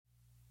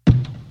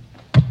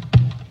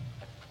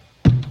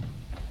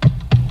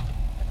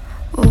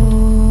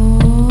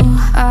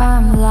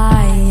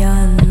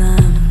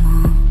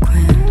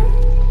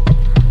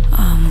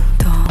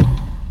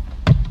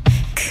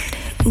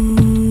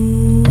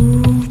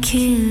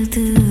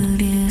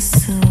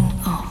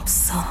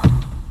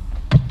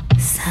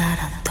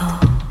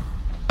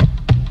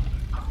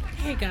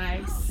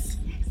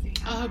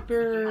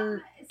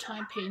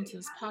time paid into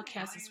this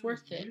podcast is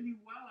worth it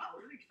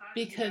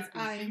because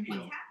I am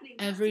here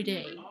every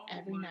day,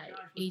 every night.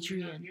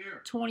 Adrian,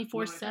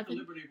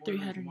 24/7,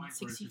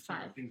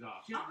 365.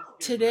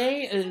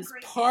 Today is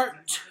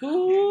part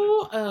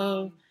 2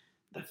 of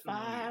the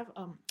 5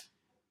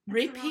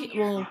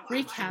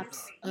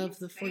 recaps of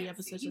the 40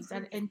 episodes of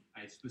that, and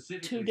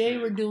today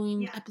we're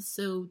doing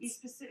episodes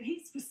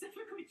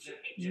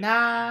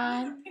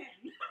 9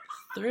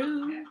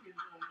 through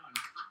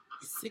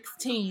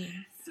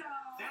 16.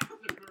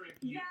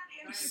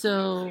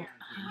 So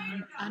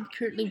I'm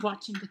currently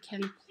watching the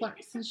Kelly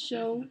Clarkson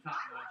show.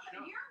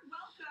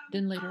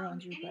 Then later on,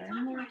 Drew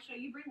Barrymore.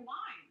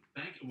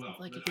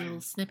 Like a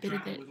little snippet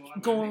of it,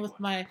 going with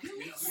my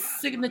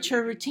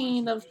signature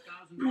routine of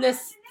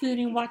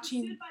listening,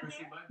 watching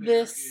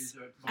this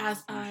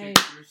as I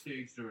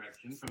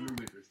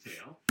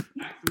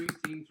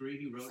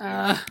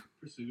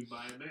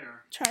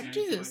try to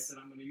do this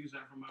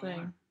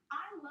thing.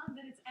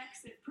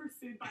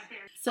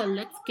 So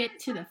let's get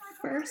to the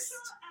first.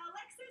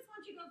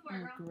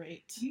 Oh,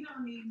 great. You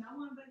don't need no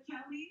one but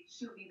Kelly.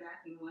 She'll be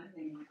back in 1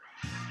 minute.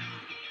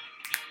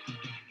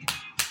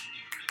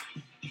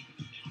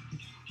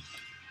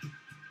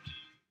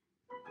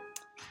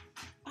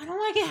 I don't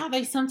like it how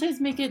they sometimes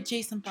make it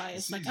Jason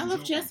bias. Like, I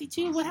love Jessie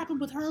too. What happened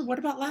with her? What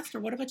about Lester?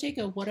 What about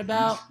Jacob? What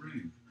about...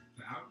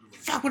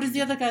 Fuck, what is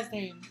the other guy's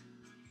name?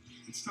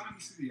 It's time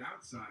to see the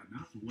outside,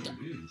 not for what it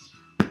is.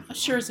 I'm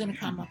sure it's going to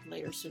come up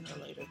later, sooner or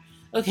later.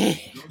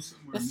 Okay,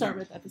 let's start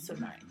with episode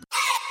 9.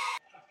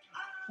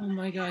 Oh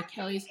my god,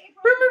 Kelly's...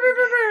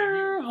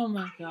 Oh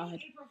my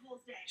god.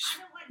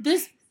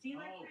 This...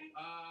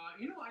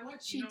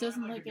 She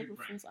doesn't like April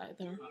Fools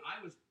either.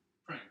 I was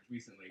pranked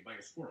recently by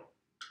a squirrel.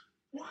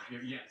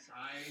 Yes,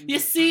 you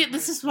see,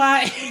 this is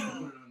why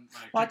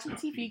watching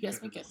TV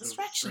gets me get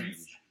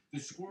distractions. The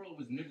squirrel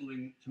was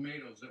nibbling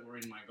tomatoes that were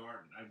in my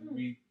garden.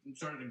 We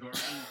started a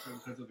garden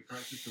because of the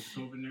crisis of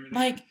COVID and everything.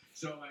 Like,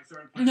 so I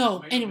started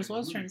no, anyways, what I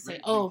was trying to say,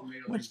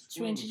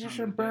 when she just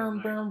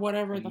burn,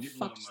 whatever the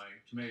fuck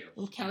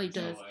little Kelly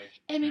does.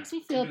 It makes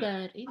me feel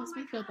bad. It makes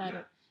me feel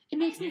better. It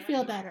makes me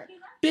feel better.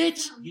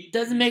 Bitch,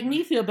 doesn't make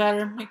me feel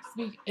better. Makes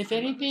me, if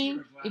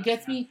anything, it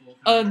gets me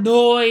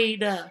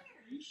annoyed.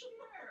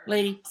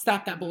 Lady,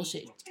 stop that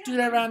bullshit. Do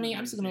that around me,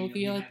 I'm just gonna look at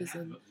you like this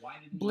and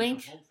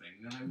blink.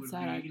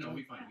 Inside I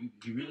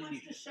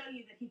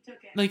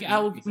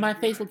like, my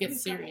face will get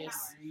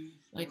serious.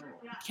 Like,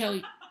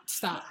 Kelly,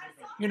 stop.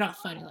 You're not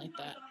funny like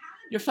that.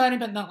 You're funny,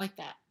 but not like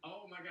that.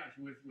 Oh my gosh,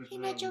 he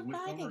made joke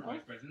Biden. Oh,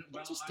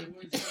 interesting.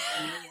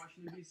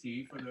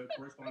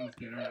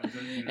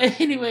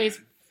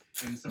 Anyways,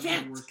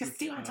 yeah,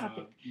 stay on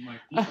topic.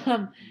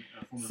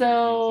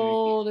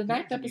 So the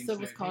 9th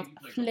episode was called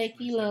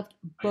Flaky Loved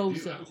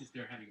Bozo.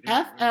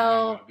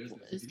 FL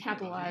is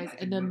capitalized,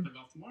 and then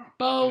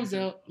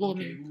Bozo, well, I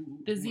mean,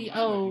 the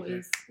ZO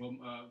is,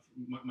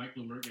 Mike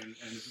Bloomberg and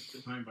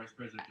the Prime Vice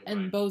President,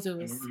 and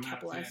Bozo is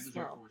capitalized as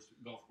well.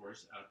 Golf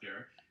course out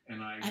there.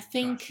 And I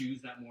think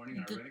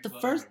the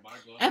first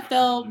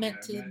FL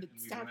meant to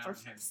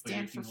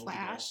stand for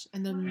Flash,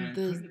 and then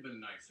the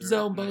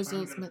Zoe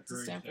Bozo is meant to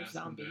stand for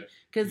Zombie.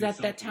 Because at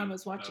that time I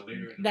was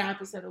watching that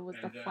episode, it was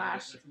the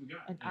Flash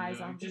and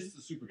iZombie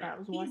that I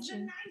was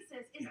watching.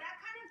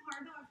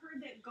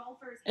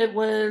 It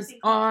was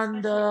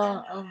on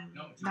the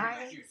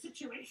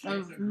 9th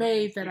of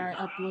May that I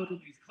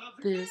uploaded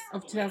this,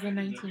 of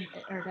 2019,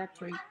 or that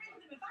 3.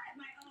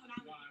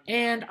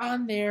 And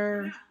on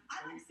there,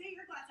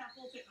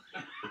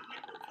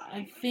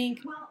 I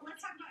think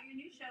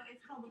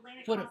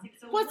what it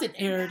wasn't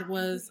aired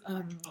was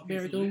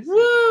Barry go,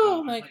 woo!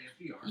 I'm like,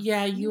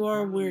 yeah, you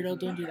are a weirdo,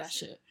 don't do that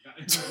shit.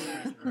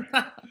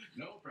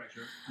 No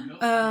pressure. Let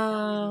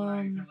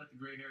the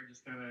gray hair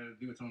just kind of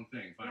do its own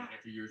thing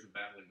after years of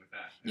battling with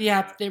that.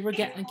 Yeah, they were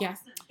getting a gas.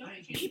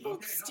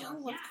 People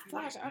still love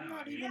Flash. I'm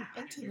not even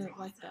into it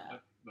like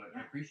that. But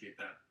I appreciate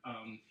that.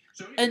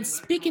 And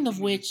speaking of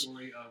which,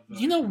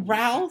 you know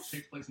Ralph?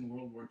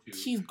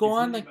 He's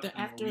gone, like the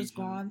actor is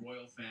gone.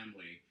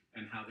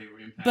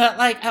 But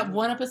like at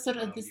one episode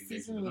of this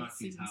season, with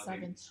season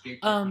 7,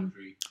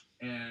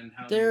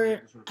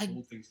 there, I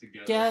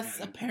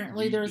guess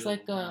apparently there's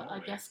like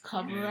a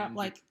cover up,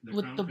 like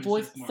with the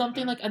voice,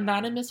 something like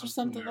anonymous or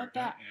something like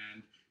that.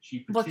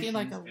 Looking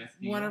like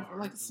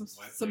like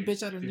some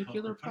bitch at a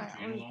nuclear plant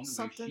or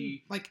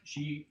something, like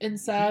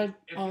inside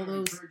all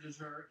those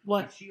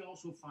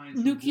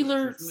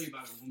nuclear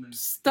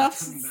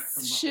stuff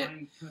shit,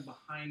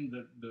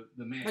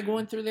 like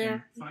going through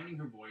there,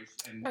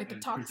 like the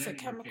toxic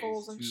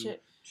chemicals and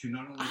shit.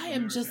 I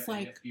am just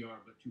like,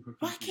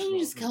 why can't you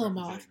just kill him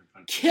off?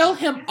 Kill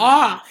him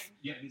off!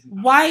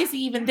 Why is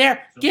he even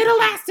there? Get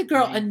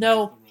Elastigirl! And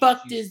no,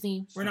 fuck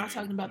Disney. We're not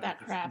talking about that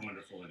crap.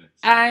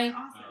 I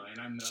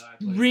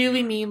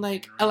really mean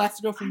like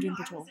Elastigirl from Doom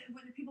Patrol.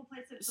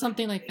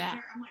 Something like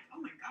that.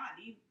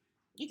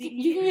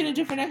 You can get a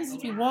different X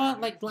if you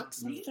want, like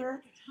Lex Luthor.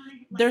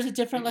 There's a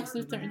different Lex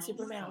Luthor in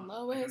Superman and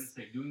Lois.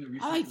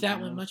 I like that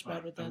one much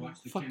better than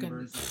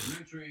fucking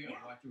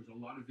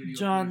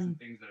John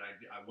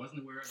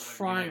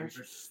Fryer.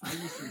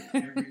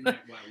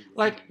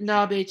 Like,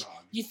 nah, bitch.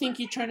 You think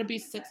you're trying to be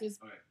sexiest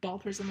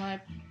bald person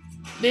alive?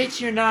 Bitch,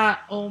 you're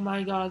not. Oh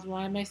my god,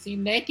 why am I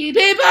seeing naked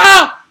people?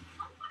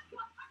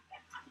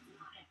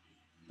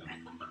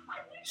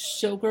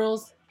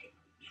 Showgirls.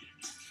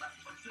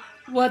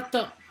 What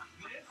the?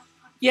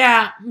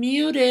 Yeah,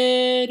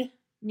 muted.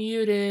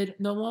 Muted.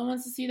 No one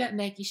wants to see that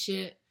Nike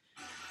shit.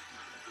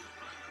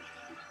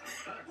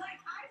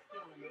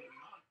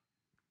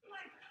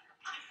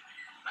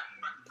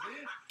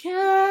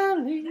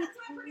 Kelly. That's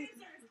my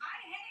producers. I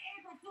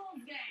hate April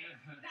Fool's Day.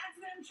 That's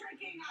them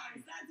tricking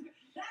us.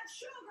 That's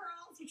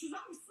Showgirls, which is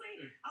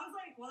obviously, I was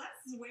like, well,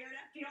 that's weird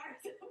FDR.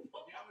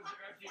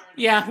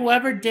 Yeah,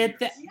 whoever did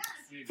that.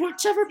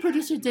 Whichever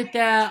producer did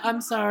that,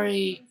 I'm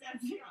sorry.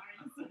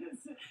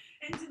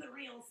 Into the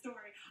real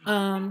story.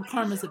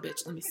 Karma's a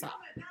bitch. Let me stop.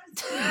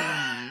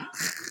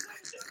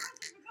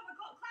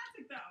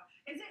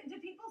 Do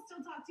people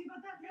still talk to you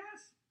about that?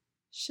 Yes.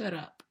 Shut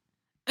up.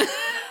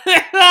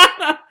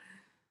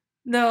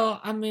 No,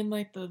 I mean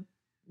like the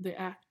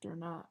actor,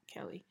 not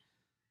Kelly.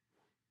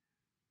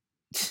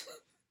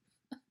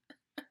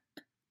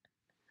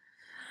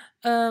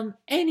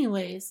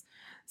 Anyways,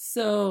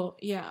 so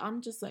yeah,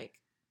 I'm just like,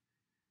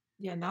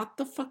 yeah, not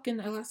the fucking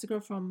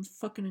Elastigirl from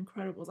fucking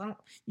Incredibles.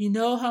 You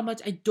know how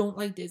much I don't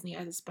like Disney.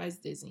 I despise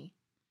Disney.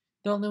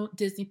 The only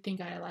Disney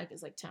thing I like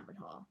is like Tamron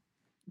Hall.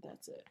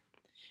 That's it.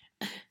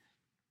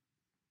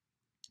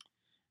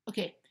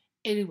 Okay.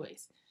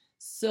 Anyways,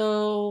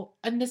 so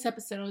in this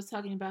episode, I was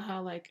talking about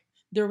how like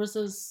there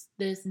was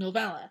this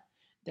novella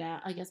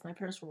that I guess my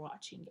parents were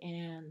watching,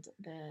 and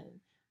then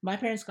my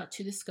parents got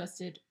too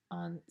disgusted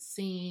on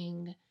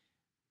seeing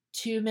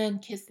two men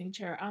kissing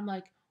each other. I'm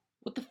like,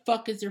 what the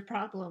fuck is your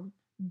problem?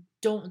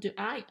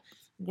 I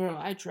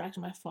dragged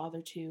my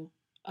father too.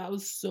 I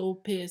was so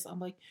pissed. I'm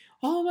like,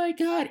 oh my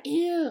god,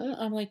 ew.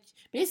 I'm like,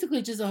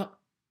 basically just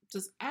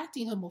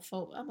acting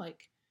homophobic. I'm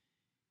like,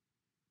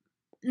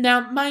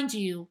 now mind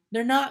you,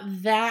 they're not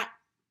that,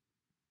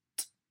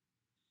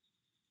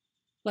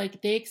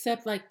 like, they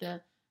accept like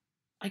the,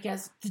 I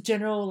guess, the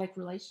general like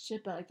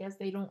relationship, but I guess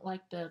they don't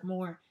like the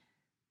more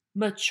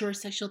mature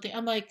sexual thing.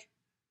 I'm like,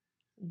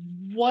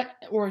 what?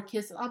 Or a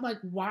kiss? I'm like,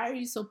 why are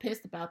you so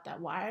pissed about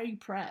that? Why are you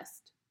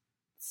pressed?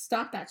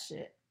 Stop that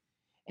shit.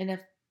 And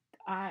if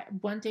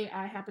one day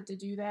I happen to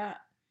do that,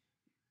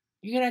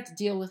 you're gonna have to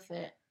deal with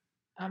it.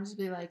 I'm just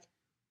be like,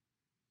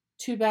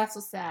 too bad,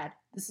 so sad.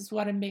 This is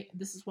what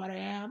this is what I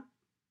am,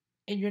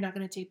 and you're not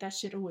gonna take that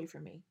shit away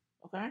from me.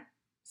 Okay?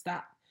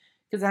 Stop.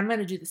 Because I'm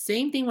gonna do the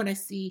same thing when I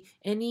see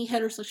any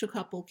heterosexual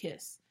couple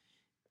kiss.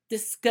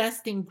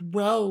 Disgusting,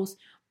 gross,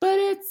 but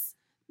it's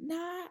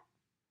not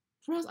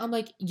gross. I'm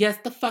like, yes,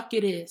 the fuck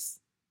it is.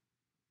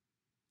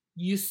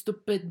 You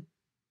stupid,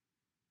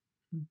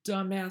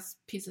 dumbass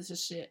pieces of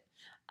shit.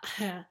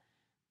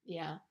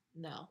 Yeah,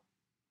 no.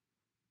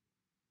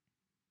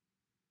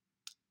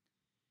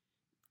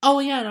 Oh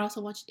yeah, and I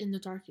also watched In the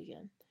Dark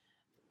again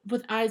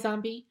with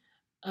iZombie.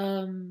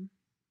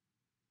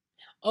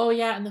 Oh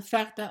yeah, and the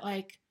fact that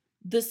like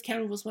this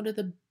county was one of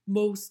the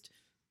most,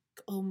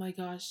 oh my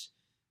gosh,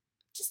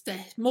 just the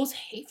most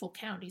hateful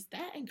counties.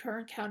 That and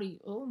Kern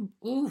County,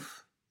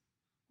 oof.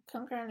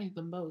 Kern County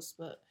the most,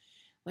 but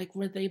like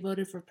where they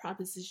voted for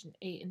Proposition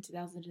 8 in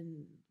 2000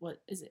 and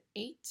what is it,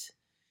 8?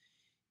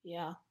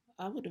 Yeah,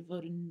 I would have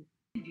voted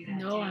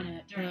no on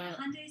it, but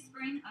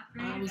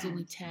I was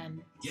only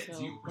 10, so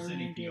what are we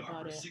gonna do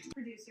about it?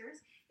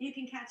 Producers, you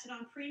can catch it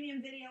on premium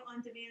video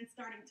on demand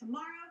starting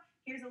tomorrow.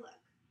 Here's a look.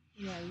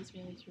 Yeah, he's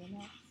really true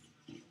enough.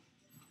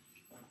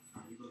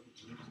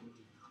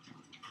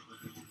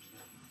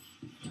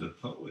 The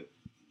poet.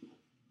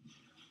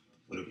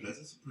 What a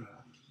pleasant surprise.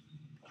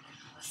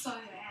 I saw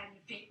your ad in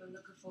the paper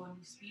looking for a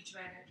new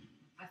speechwriter.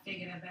 I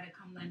figured I better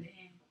come lend a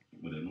hand.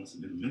 Well, that must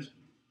have been a mystery.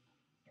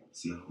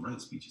 See, I don't write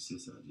speeches,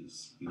 sis. I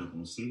just get up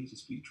on stage and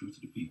speak truth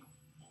to the people.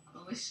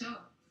 Oh, it's sure.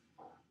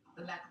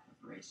 The lack of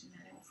preparation,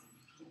 that is.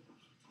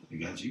 They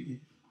got you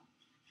here.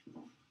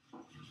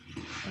 I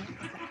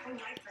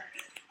like her.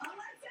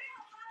 Let's say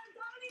hello,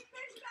 Dominique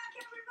Fishback,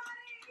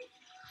 everybody.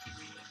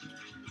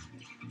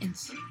 And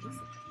she is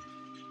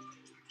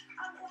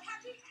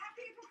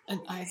an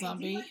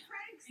iZombie. No.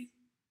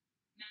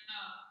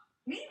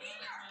 Me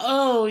neither.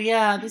 Oh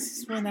yeah, this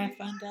is when I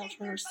found out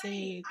for her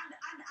save.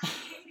 I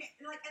hate it.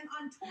 Like, and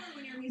on tour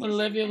when you're a musician, When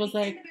Olivia was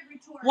like,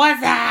 tour,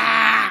 "What's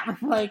that?"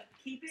 I'm like,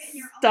 keep it in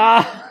your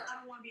stop. own. I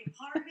don't want to be a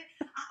part of it.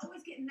 I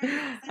always get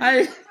nervous.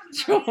 I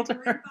told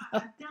her. I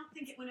don't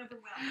think it went over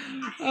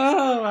well.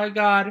 Oh my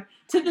god.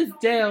 To this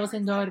day, I was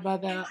annoyed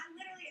about that.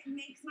 It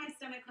makes my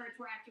stomach hurt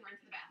where I have to run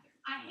to the bathroom.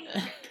 I hate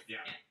it. Yeah.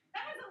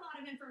 That was a lot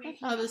of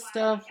information. Other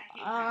stuff.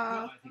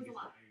 I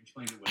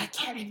I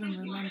can't even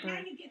remember. Now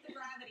you get the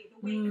gravity, the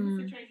weight of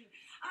the situation.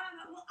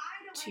 Well,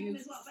 I don't too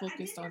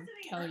focused on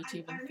Kelly to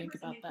even think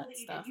about that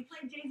stuff. You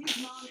played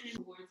Jay-Z's mom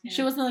in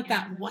She wasn't like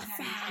that. What's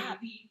up?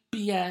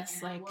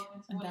 BS like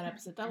in that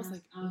episode. That was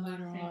like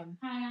later on.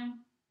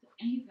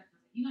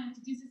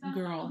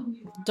 Girl,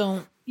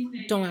 don't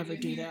ever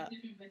do that.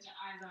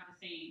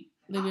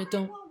 Olivia,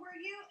 don't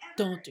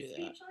do that.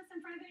 Speechless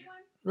in front of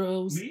anyone?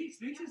 Rose, Me?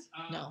 Speeches?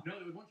 No. No,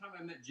 there was one time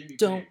I met Jimmy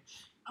Don't.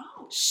 Page.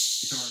 Oh.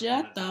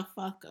 shut the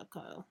fuck up,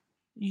 Kyle.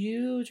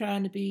 You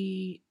trying to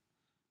be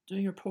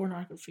doing your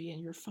pornography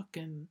and you're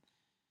fucking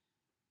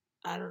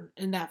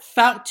in that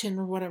fountain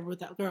or whatever with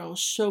that girl,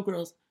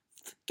 showgirls.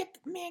 Get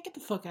the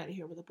fuck out of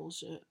here with the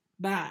bullshit.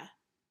 Bye.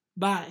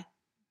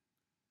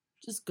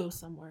 Just go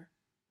somewhere.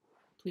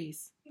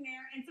 Please.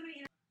 There, and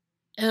somebody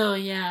Oh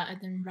yeah, and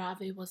then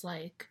Ravi was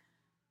like,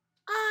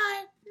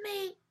 I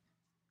made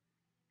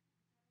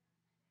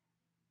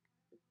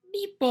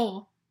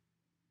meatball.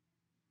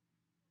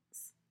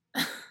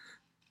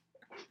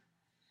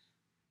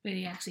 But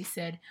he actually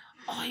said,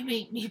 I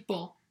made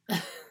meatball.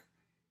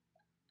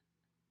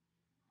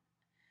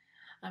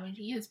 I mean,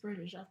 he is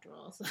British after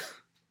all, so.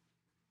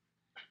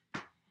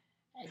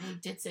 And he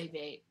did say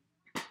babe.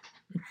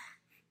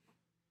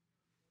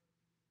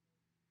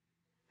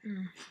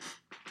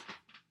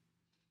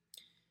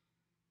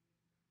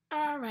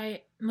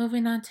 Alright,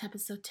 moving on to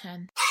episode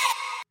 10.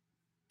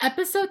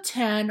 Episode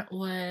 10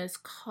 was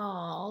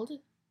called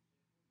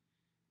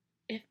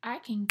If I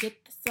Can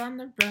Get This on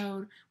the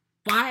Road.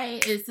 Why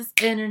is this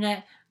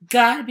internet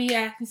gotta be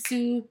acting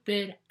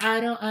stupid?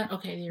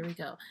 Okay, there we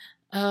go.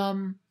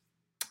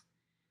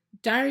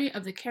 Diary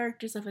of the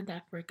Characters of a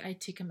Network. I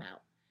Take 'Em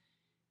Out.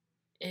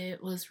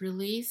 It was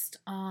released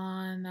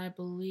on, I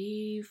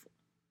believe,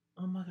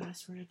 oh my god, I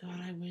swear to god,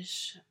 I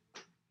wish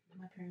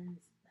my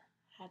parents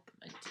had the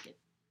money to get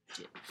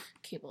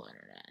cable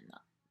internet and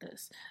not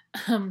this.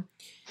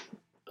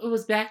 It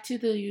was back to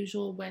the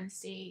usual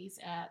Wednesdays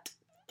at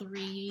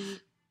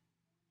 3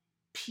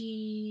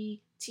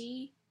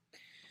 PT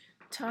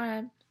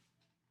time.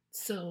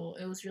 So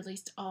it was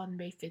released on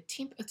May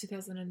 15th of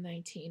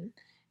 2019.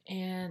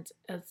 And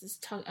as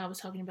I was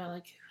talking about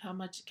like how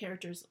much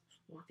characters,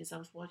 well, because I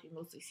was watching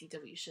mostly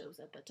CW shows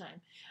at that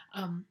time.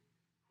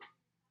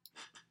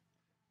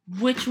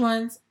 Which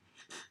ones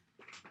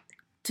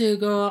to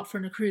go out for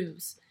the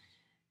cruise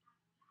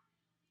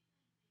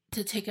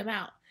to take them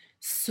out.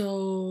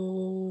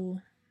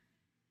 So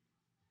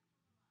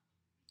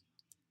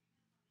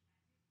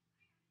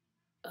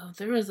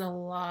there was a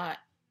lot,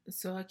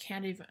 so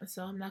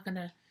I'm not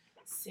gonna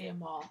say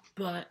them all,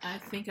 but I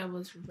think I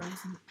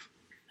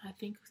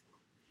think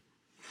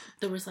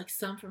there was like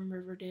some from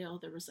Riverdale,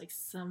 there was like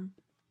some,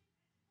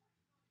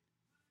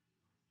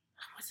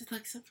 was it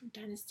like some from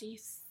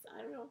Dynasties?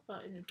 I don't know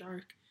about In the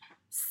Dark.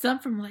 Some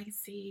from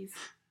Legacies.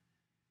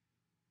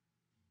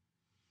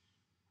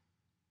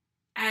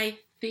 I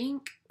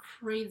think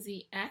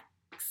Crazy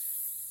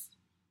X.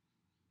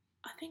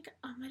 I think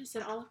I might have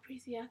said all of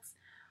Crazy X.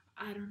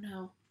 I don't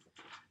know.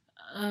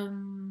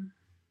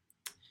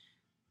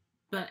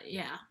 But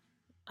yeah.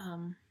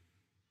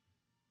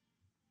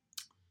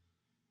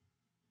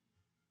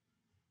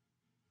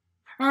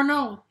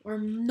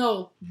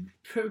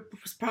 It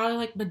was probably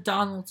like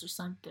McDonald's or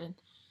something.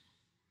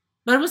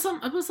 But it was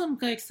some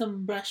like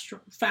some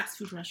restaurant, fast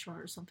food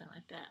restaurant or something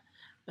like that.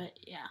 But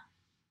yeah.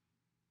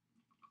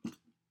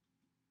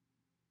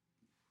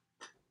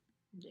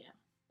 Yeah,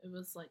 it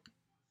was like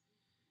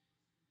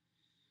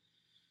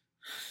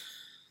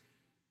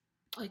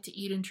to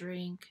eat and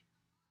drink.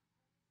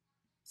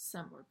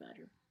 Some were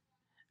better.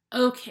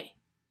 Okay,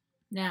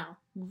 now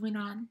moving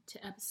on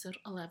to episode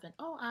 11.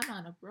 Oh, I'm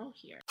on a roll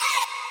here.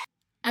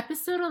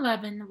 Episode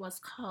 11 was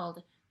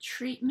called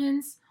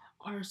Treatments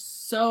Are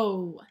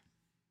So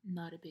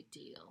Not a Big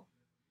Deal.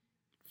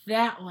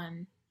 That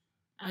one,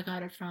 I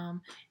got it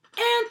from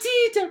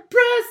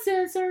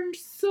Antidepressants Are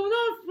So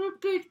Not a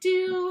Big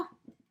Deal.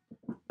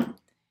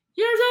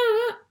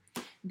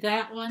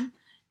 That one,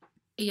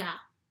 yeah.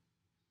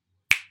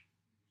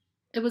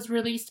 It was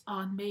released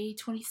on May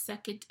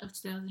 22nd of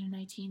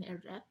 2019,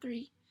 aired at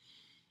 3.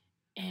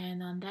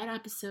 And on that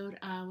episode,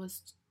 I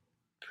was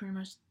pretty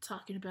much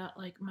talking about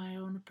like my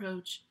own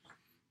approach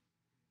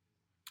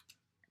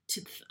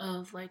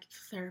of like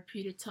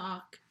therapeutic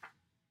talk.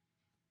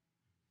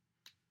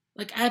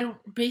 Like I don't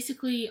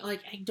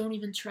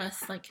even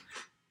trust like,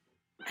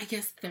 I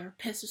guess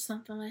therapists or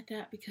something like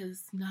that,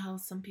 because you know how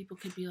some people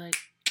could be like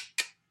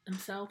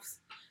themselves.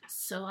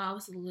 So I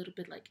was a little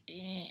bit like,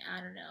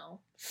 I don't know.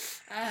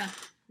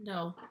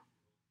 No.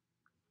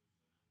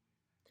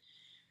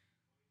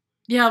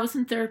 Yeah, I was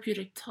in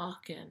therapeutic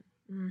talking.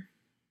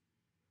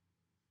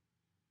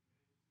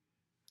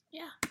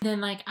 Yeah.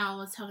 Then like I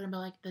was talking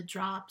about like the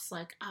drops,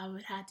 like I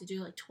would have to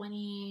do like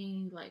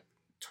 20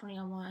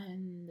 on one,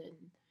 and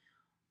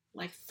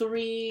like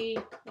 3,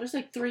 there's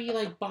like 3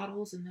 like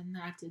bottles, and then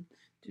I had to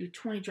do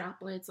 20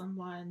 droplets on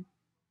one,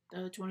 the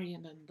other 20,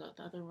 and then the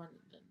other one,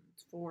 and then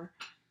 4.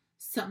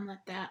 Something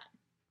like that.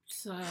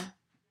 So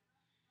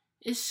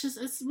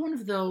it's one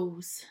of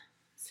those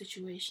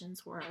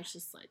situations where I was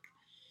just like,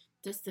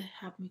 just to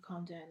help me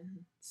calm down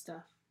and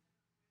stuff.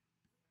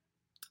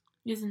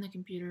 using the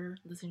computer,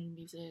 listening to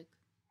music,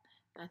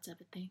 that type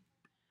of thing.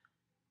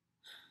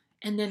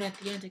 And then at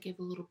the end, I gave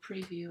a little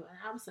preview, and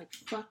I was like,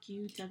 fuck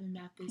you, Devin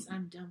Mathis,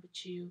 I'm done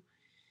with you.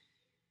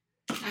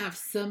 I have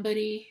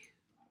somebody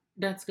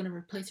that's going to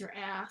replace your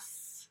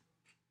ass.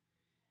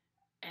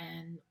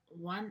 And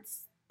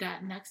once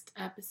that next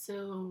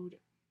episode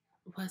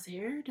was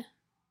aired,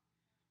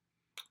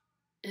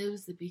 it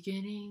was the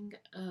beginning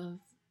of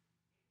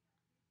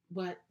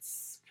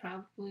what's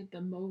probably the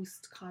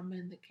most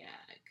common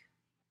gag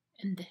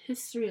in the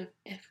history of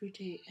Every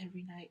Day,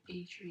 Every Night,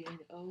 Adrian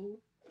O.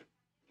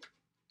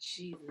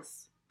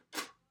 Jesus.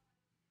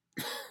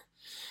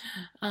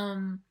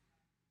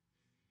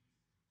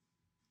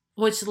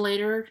 Which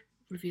later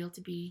revealed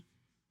to be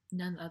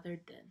none other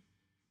than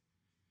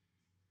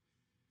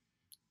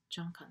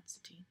John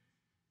Constantine.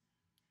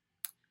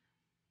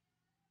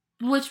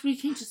 Which we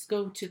can just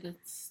go to the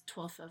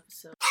 12th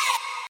episode.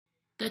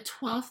 The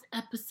 12th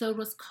episode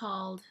was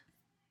called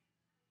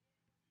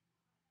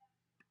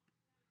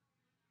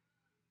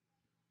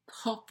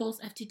Hopefuls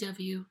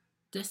FTW,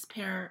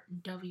 Despair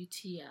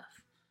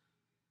WTF.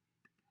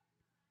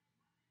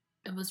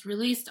 It was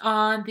released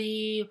on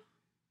the...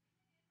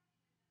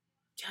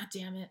 God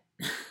damn it.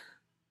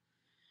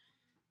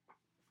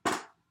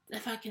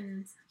 If I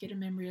can get a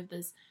memory of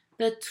this.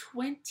 The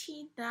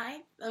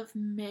 29th of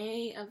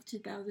May of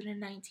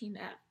 2019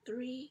 at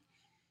 3.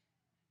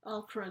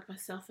 I'll correct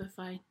myself if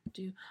I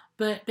do.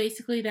 But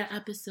basically that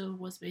episode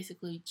was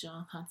basically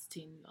John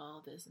Constantine,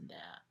 all this and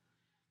that.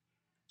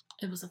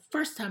 It was the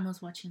first time I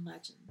was watching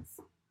Legends.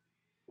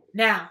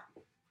 Now,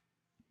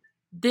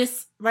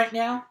 this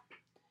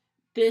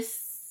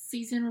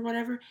season or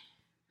whatever,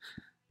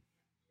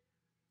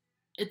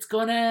 it's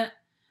gonna,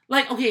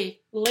 like,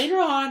 okay, later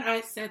on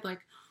I said,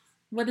 like,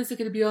 when is it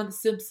gonna be on The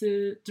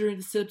Simpsons, during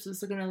The Simpsons,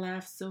 they're gonna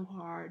laugh so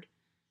hard.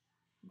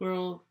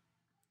 Girl,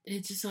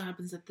 it just so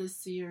happens that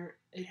this year,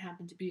 it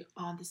happened to be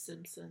on The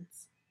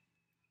Simpsons.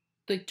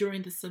 Like,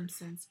 during The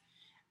Simpsons.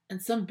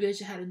 And some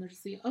bitch had in there to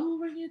say, oh,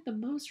 we're gonna get the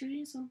most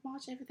ratings, so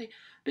watch everything.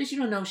 Bitch, you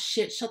don't know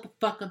shit. Shut the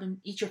fuck up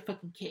and eat your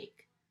fucking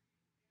cake.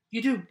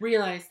 You do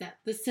realize that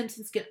The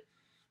Simpsons get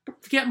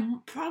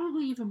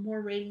probably even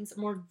more ratings,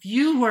 more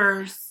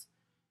viewers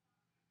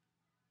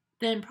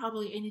than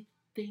probably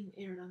anything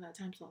aired on that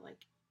time slot,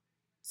 like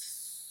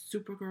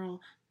Supergirl,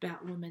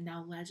 Batwoman,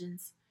 now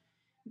Legends.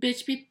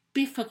 Bitch,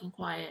 be fucking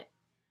quiet.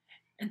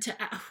 And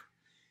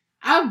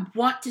I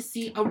want to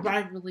see a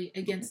rivalry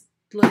against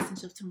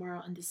Legends of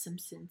Tomorrow and The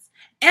Simpsons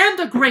and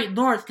The Great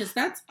North, because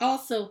that's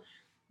also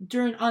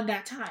on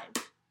that time,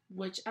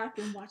 which I've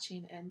been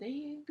watching, and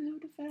they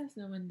include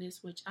Fresno in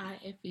this, which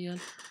I feel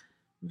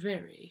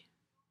very,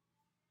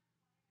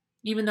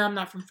 even though I'm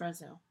not from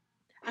Fresno,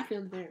 I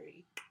feel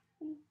very,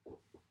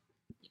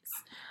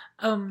 yes.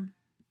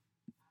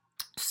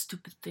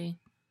 Stupid thing.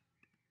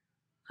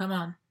 Come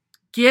on,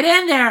 get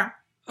in there.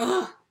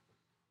 Ugh.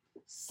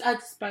 I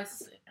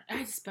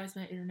despise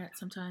my internet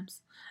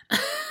sometimes.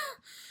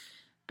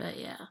 But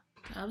yeah,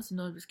 I was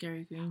annoyed with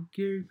Gary Green.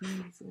 Gary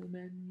Green is the only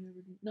man you ever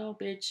need. No,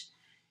 bitch.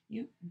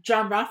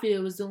 John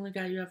Raphael was the only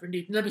guy you ever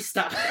need. Let me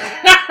stop.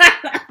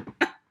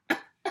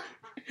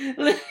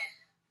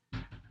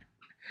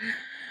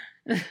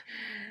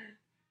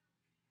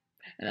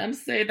 And I'm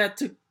saying that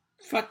to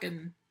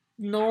fucking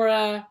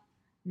Nora,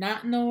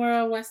 not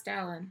Nora West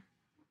Allen.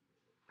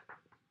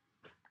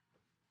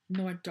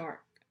 Nora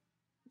Dark,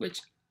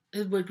 which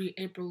it would be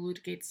April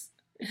Ludgate's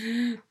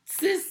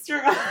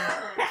sister.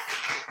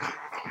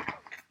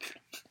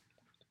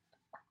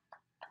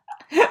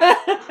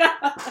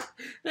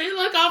 They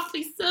look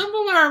awfully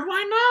similar.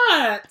 Why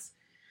not?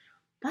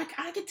 Like,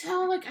 I could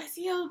tell, like, I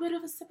see a little bit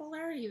of a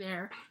similarity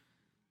there.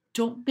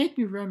 Don't make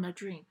me ruin my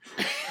dream.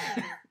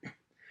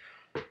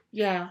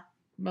 Yeah,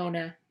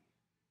 Mona.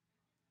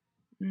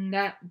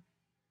 That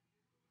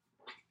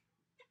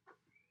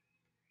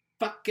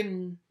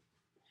fucking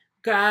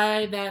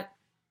guy that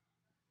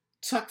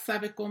Chuck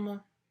sabe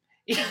como.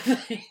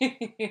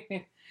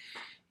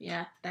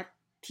 Yeah,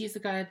 he's the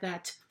guy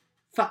that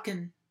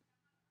fucking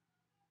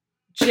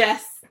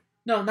Jess.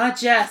 No, not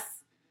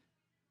Jess.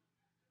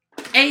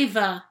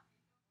 Ava.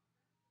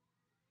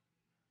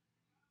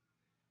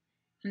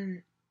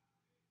 And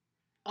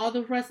all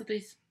the rest of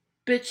these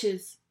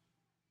bitches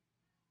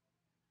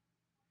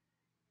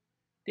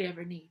they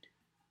ever need.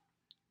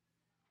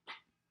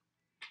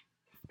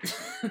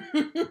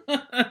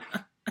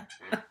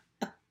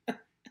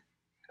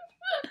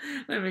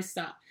 Let me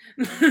stop.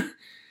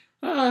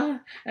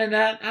 And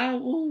that,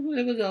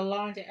 it was a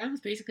long day. I was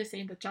basically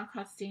saying that John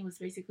Constantine was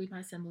basically my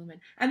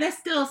assemblyman. And I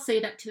still say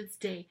that to this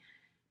day.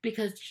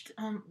 Because,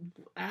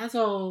 as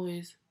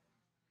always,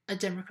 a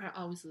Democrat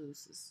always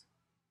loses.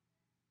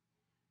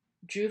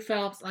 Drew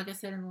Phelps, like I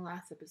said in the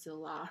last episode,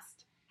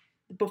 lost.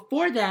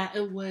 Before that,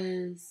 it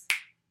was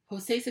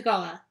Jose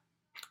Segala.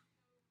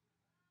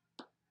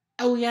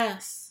 Oh,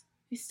 yes.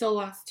 He still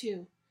lost,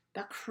 too.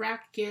 The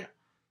crack kid.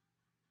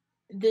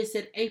 They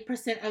said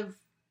 8% of...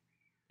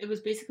 It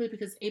was basically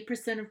because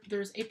 8% of...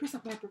 There's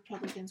 8% more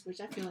Republicans,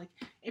 which I feel like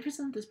 8%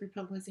 of those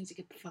Republicans need to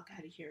get the fuck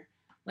out of here.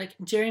 Like,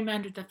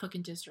 gerrymandered that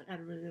fucking district. I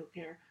really don't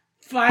care.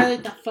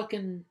 Violate that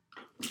fucking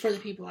For the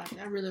People Act.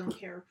 I really don't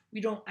care.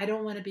 I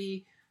don't want to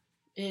be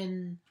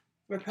in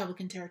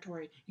Republican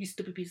territory. You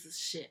stupid piece of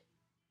shit.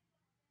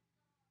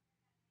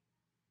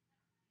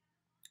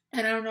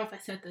 And I don't know if I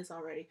said this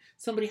already.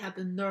 Somebody had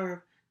the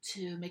nerve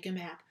to make a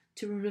map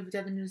to remove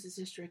Devin Nunes'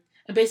 district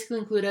and basically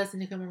include us in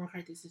Nicole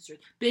McCarthy's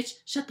district. Bitch,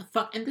 shut the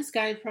fuck. And this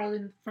guy probably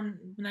from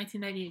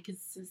 1998,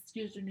 because his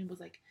username was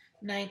like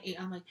 98.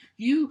 I'm like,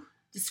 you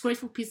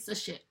disgraceful pieces of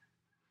shit.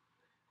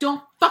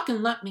 Don't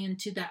fucking let me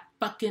into that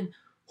fucking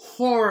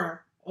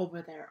horror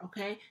over there,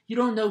 okay? You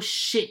don't know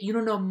shit. You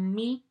don't know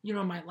me. You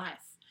know my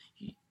life.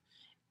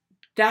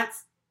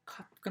 That's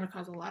gonna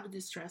cause a lot of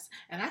distress.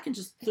 And I can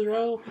just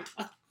throw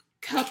a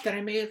cup that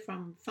I made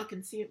from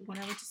fucking when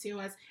I went to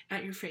COS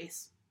at your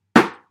face.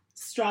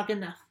 Strong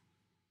enough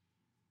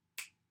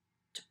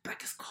to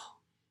break a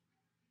skull.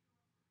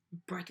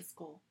 Break a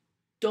skull.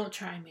 Don't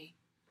try me.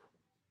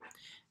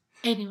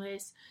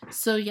 Anyways,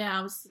 so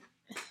yeah,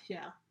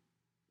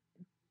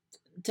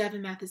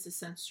 Devin Mathis is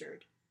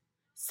censored.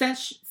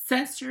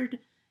 Censored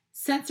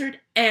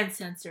and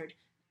censored.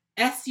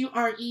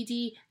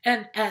 SURED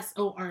and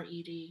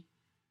SORED.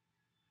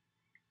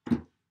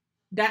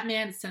 That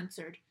man is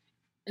censored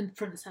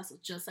from this hustle,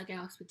 just like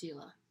Alex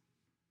Padilla.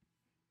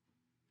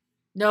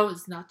 No,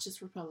 it's not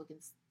just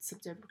Republicans, some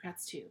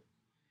Democrats too.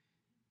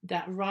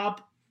 That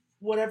Rob,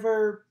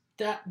 whatever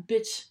that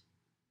bitch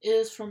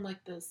is from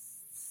like the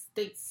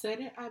state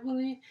senate, I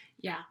believe.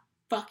 Yeah,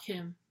 fuck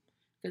him.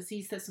 Because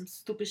he said some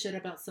stupid shit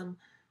about some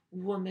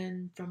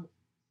woman from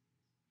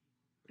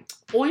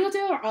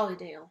Oildale or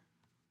Allendale.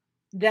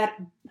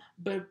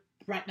 But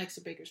right next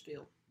to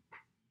Bakersfield.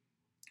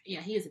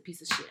 Yeah, he is a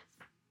piece of shit.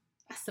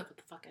 I said what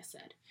the fuck I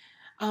said.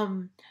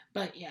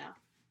 But yeah.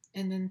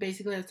 And then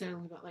basically I was talking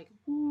about like,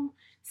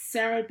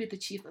 Sarah would be the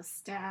chief of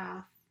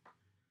staff.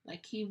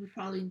 Like he would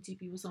probably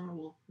DP with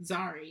someone,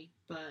 Zari,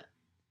 but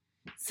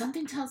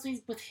something tells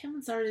me with him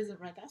and Zari isn't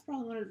right. That's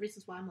probably one of the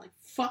reasons why I'm like,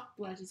 fuck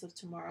Legends of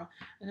Tomorrow.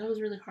 And it was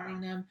really hard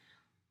on them.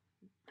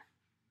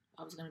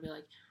 I was gonna be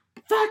like,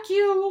 fuck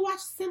you, we'll watch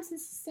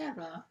Simpsons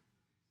etc.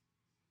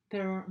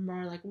 They were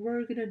more like,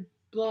 we're gonna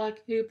block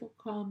hateful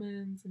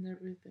comments and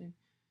everything.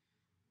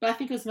 But I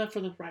think it was meant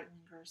for the right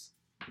wingers.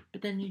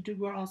 But then you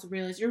do also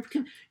realize you're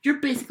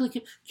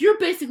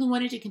basically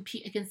wanting to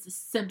compete against the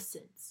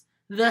Simpsons.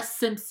 The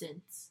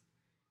Simpsons.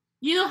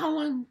 You know how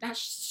long that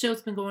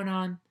show's been going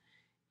on?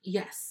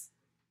 Yes.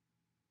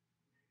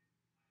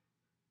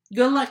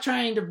 Good luck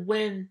trying to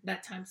win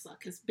that time slot,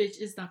 because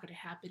bitch, it's not going to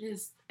happen. It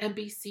is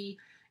NBC,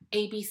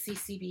 ABC,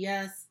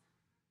 CBS,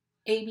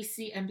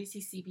 ABC, NBC,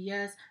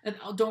 CBS, and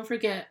don't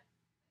forget,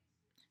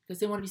 because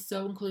they want to be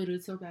so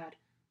included so bad.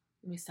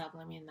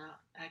 Let me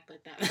not act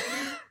like that.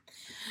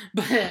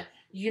 But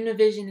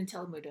Univision and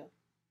Telemundo,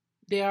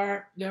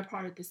 they're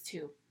part of this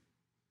too.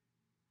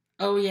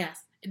 Oh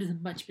yes, it is a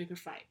much bigger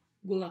fight.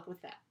 Good luck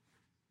with that.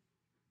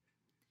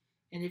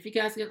 And if you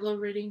guys get low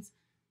ratings,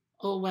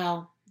 oh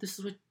well, this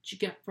is what you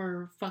get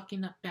for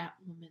fucking up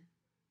Batwoman.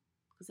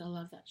 Because I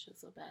love that show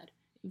so bad.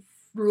 You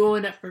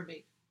ruined it for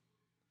me.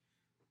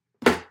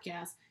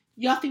 Gas.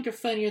 Y'all think you're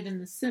funnier than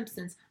The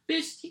Simpsons.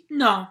 Bitch,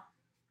 no.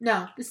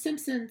 No, The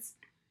Simpsons...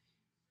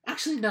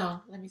 Actually,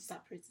 no. Let me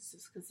stop praising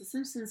this, because The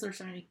Simpsons are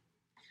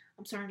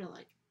I'm starting to,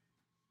 like,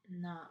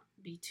 not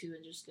be too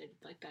interested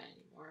like that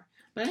anymore.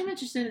 But I'm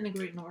interested in The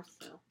Great North,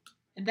 though.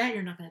 And that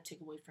you're not going to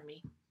take away from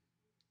me.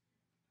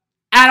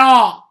 At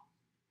all!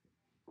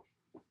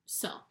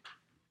 So,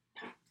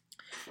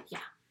 yeah.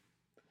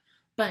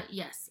 But,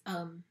 yes,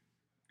 I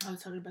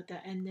was talking about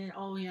that. And then,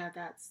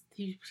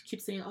 he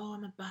keeps saying,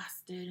 I'm a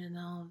bastard and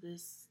all of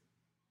this.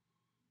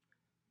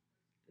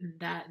 And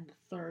that, and the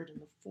third, and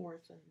the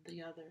fourth, and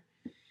the other.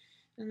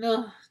 And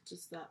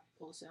just that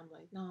bullshit. I'm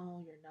like,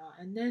 no, you're not.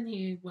 And then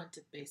he went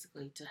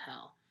basically to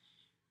hell.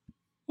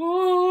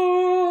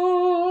 Oh,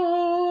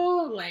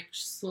 like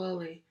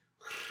slowly,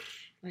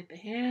 like the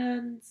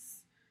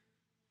hands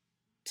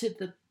to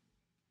the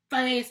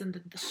face and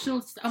the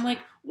shoulders. I'm like,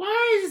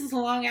 why is this a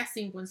long ass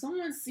scene? When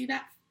someone see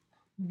that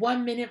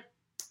 1 minute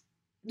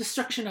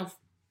destruction of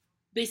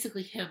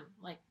basically him,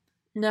 like,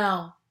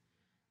 no,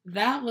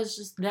 that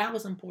was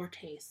in poor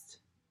taste.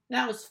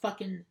 That was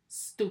fucking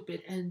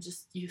stupid and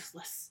just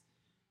useless.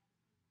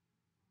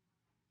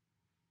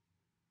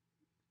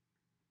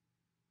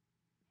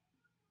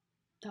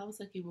 That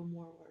was like even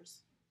more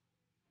worse.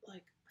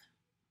 Like,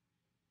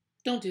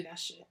 don't do that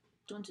shit.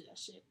 Don't do that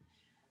shit.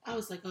 I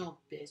was like, oh,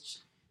 bitch.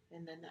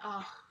 And then,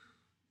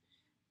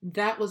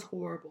 that was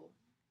horrible.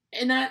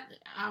 And I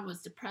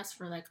was depressed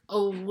for like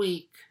a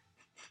week.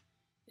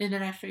 And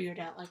then I figured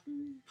out, like,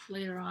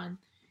 later on,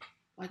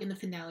 like in the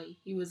finale,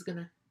 he was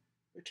gonna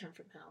return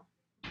from hell.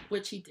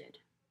 Which he did.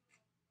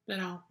 But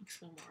I'll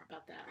explain more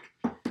about that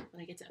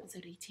when I get to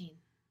episode 18.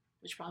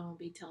 Which probably won't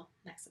be till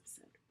next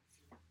episode.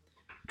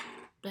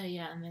 But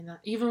yeah, and then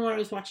even when I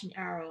was watching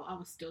Arrow, I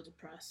was still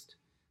depressed.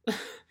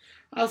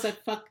 I was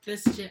like, fuck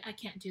this shit. I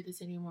can't do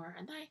this anymore.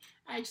 And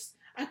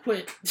I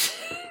quit.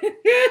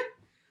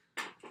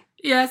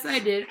 Yes, I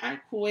did. I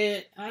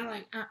quit. I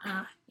like,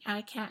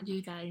 I can't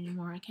do that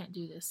anymore. I can't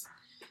do this.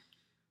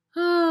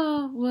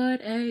 Oh,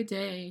 what a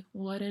day.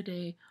 What a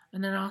day.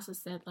 And then I also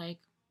said, like,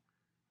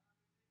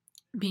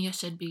 Mia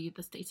should be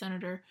the state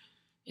senator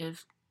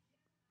if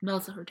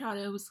Melissa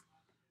Hurtado was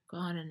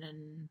gone, and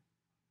then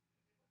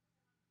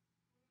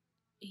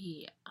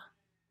yeah.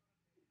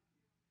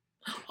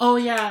 Oh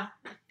yeah,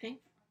 I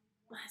think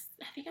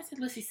I said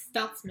Lizzie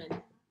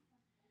Stoutsman.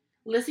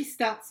 Lizzie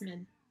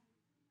Stoutsman.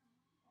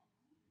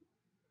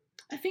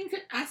 I think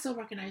I still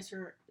recognize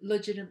her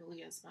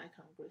legitimately as my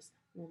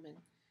congresswoman.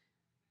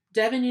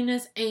 Devin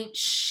Nunes ain't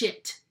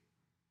shit.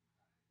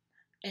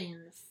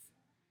 And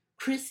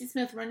Christy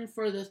Smith running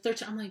for the third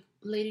time. I'm like,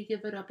 lady,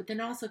 give it up. But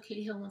then also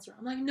Katie Hill wants her.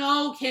 I'm like,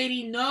 no,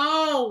 Katie,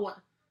 no.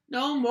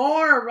 No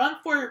more. Run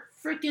for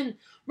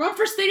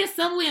state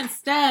assembly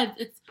instead.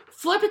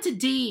 Flip it to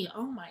D.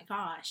 Oh my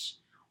gosh.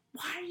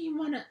 Why do you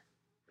want to?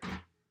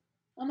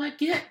 I'm like,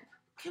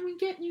 can we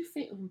get new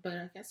face? But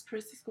I guess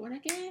Christy's going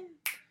again.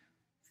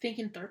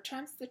 Thinking third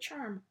time's the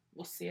charm.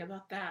 We'll see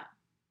about that.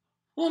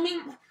 Well,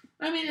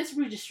 I mean, it's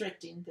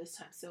redistricting this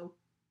time, so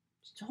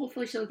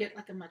hopefully she'll get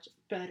like a much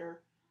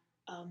better.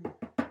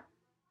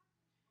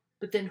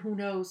 But then who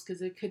knows?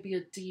 Because it could be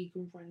a D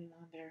group running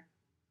on there.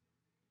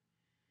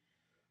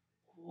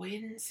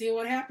 Wait and see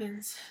what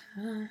happens.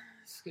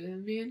 It's gonna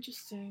be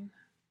interesting.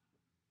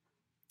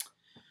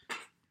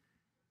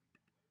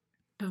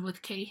 But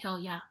with Katie Hill,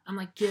 yeah, I'm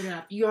like, get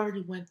up. You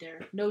already went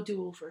there. No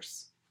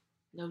do-overs.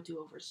 No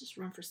do-overs. Just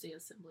run for state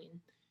assembly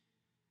and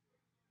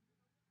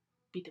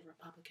beat the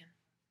Republican.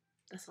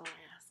 That's all I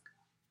ask.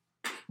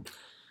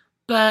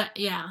 But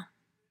yeah,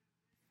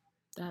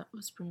 that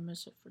was pretty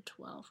much it for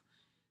 12.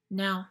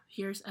 Now,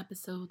 here's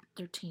episode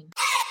 13.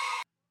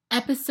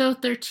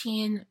 Episode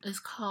 13 is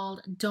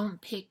called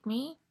Don't Pick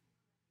Me.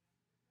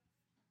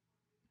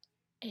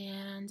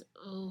 And,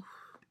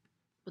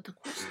 with a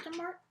question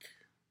mark.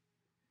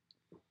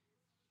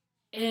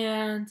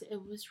 And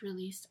it was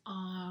released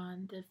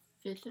on the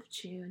 5th of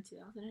June,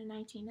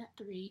 2019 at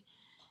 3.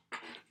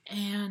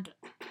 And,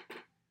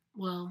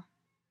 well,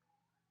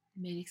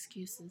 made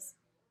excuses.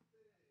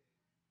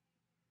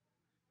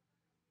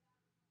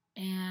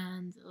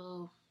 And,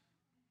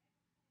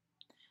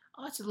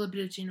 I watched a little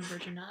bit of Gina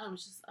Virgin.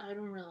 I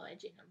don't really like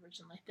Gina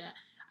Virgin like that.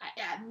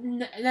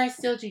 And I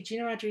still do.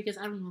 Gina Rodriguez,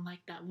 I don't even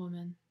like that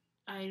woman.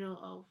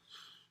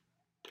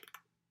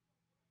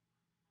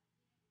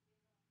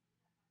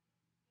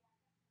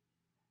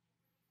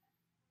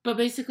 But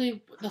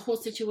basically, the whole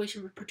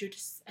situation with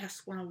Produce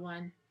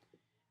S101.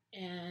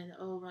 And,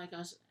 oh my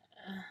gosh.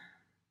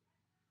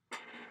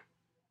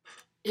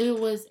 It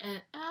was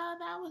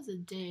that was a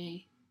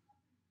day.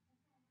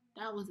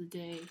 That was a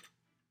day.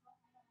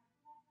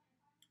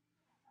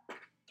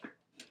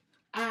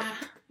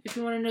 If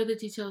you want to know the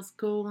details,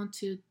 go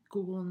onto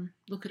Google and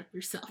look it up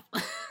yourself.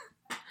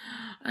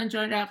 I'm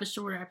trying to have a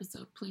shorter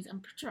episode. Please,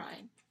 I'm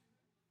trying.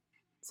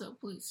 So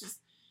please just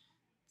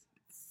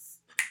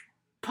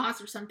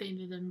pause or something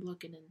and then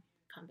look and then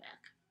come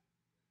back.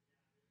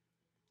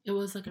 It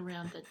was like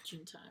around the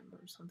June time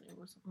or something,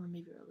 or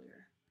maybe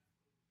earlier.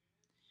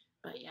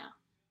 But yeah.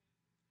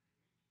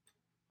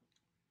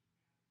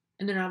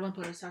 And then at one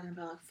point I was talking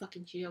about like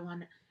fucking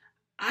Gio.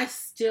 I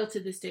still to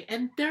this day,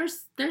 and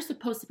there's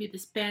supposed to be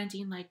this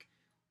banding like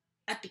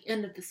at the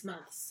end of this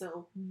month.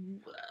 So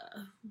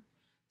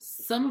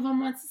some of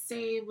them want to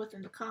stay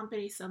within the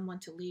company, some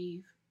want to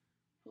leave.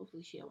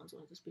 Hopefully Gio one's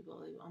one of those people to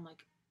leave. I'm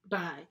like,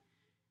 bye.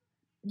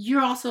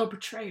 You're also a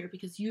betrayer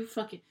because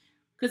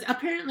because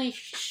apparently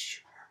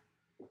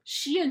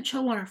she and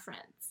Cho are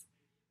friends.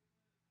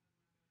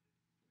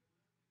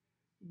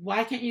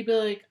 Why can't you be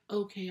like,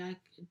 okay, I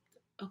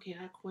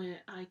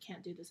quit. I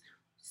can't do this.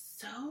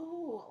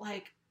 So,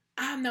 like,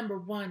 I'm number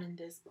one in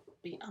this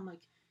beat. I'm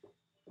like,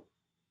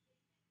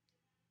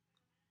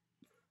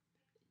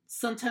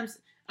 sometimes,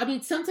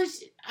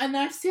 and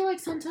I feel like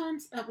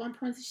sometimes at one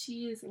point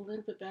she is a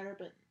little bit better,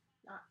 but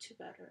not too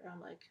better.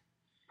 I'm like,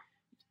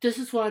 this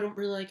is why I don't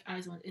really like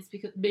Eyes One. It's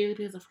because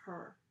of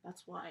her.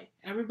 That's why.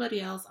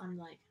 Everybody else, I'm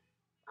like,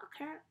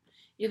 okay.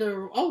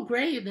 Either, oh,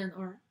 great, then,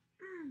 or,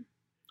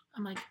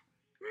 I'm like,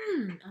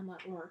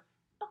 or,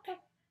 okay.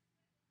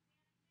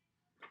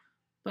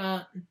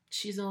 But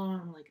she's on,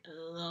 I'm like,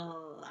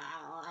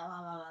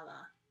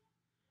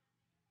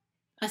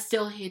 I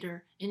still hate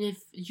her. And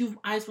if you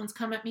Eyes Ones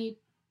come at me,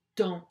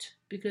 don't.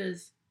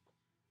 Because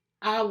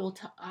I will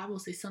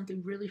say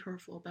something really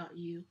hurtful about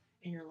you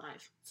in your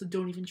life. So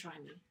don't even try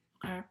me.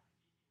 Okay?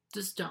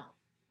 Just don't.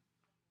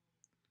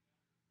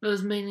 But it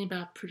was mainly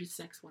about Pretty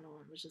Sex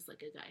 101, which is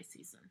like a guy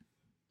season.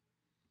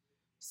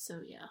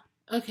 So yeah.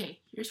 Okay,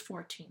 here's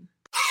 14.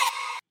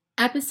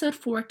 Episode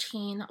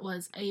 14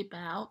 was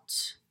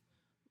about...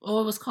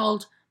 it was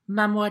called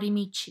Mamori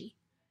Michi.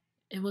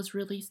 It was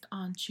released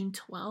on June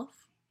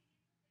 12th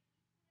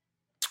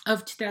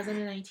of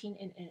 2019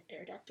 and it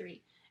aired at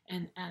 3.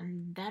 And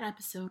that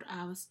episode,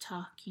 I was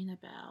talking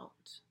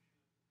about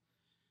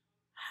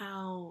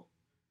how...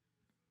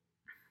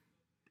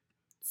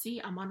 See,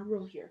 I'm on a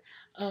roll here.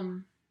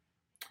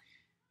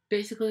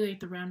 Basically, like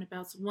the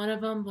roundabouts. One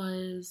of them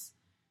was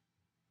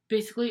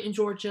basically in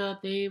Georgia,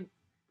 they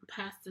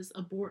passed this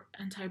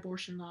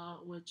anti-abortion law,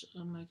 which,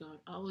 oh my god,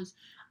 I was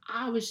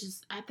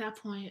just, at that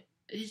point,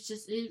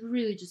 it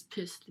really just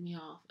pissed me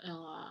off a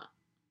lot.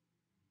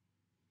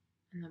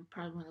 And then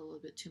probably went a little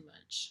bit too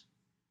much.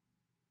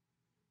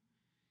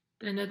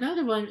 Then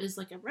another one is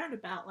like a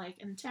roundabout, like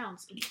in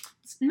towns.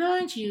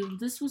 Mind you,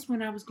 this was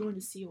when I was going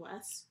to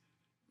COS.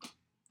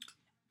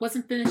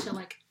 Wasn't finished at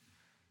like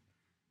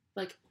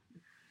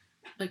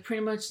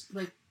pretty much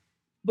like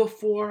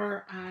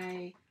before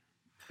I,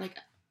 like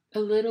a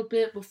little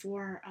bit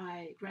before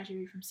I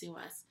graduated from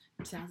COS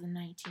in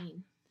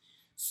 2019.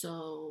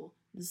 So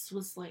this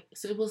was like,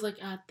 so it was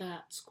like at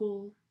that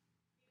school,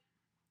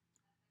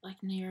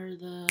 like near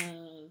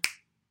the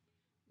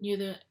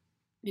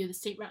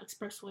State Route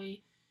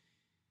Expressway.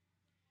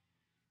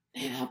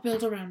 They helped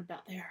build a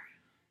roundabout there.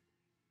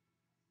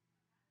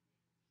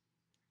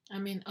 I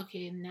mean,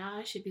 okay, now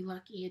I should be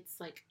lucky it's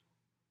like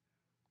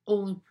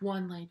only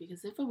one lane,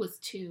 because if it was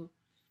two,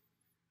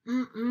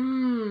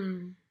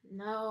 no,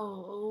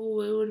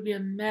 oh, it would be a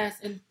mess.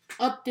 And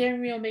up there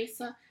in Rio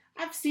Mesa,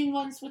 I've seen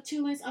ones with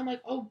 2 lanes. I'm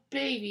like, oh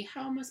baby,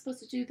 how am I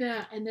supposed to do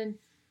that? And then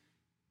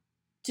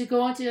to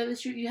go onto the other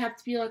street, you have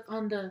to be like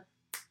on the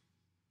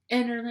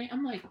inner lane.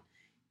 I'm like,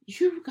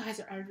 you guys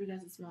are out of your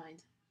guys'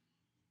 mind.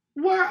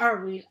 Where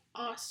are we?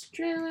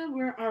 Australia?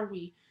 Where are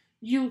we?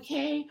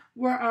 UK?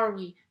 Where are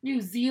we?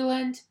 New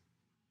Zealand?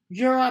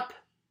 Europe?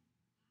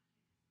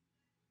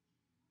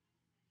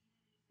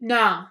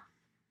 No.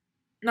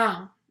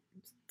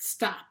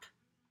 Stop.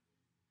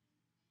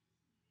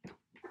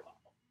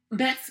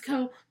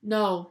 Mexico?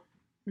 No,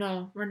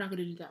 we're not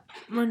gonna do that.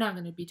 We're not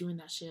gonna be doing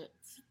that shit.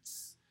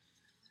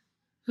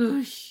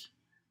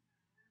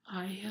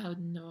 I had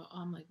no.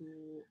 I'm like,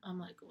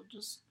 well,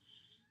 just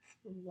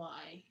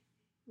why?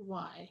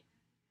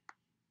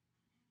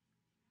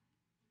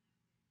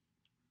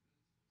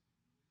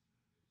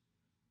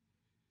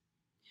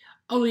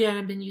 Oh yeah,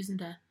 I've been using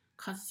the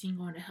Constantine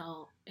going to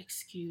hell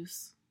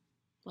excuse,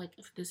 like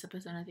for this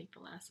episode. I think the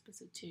last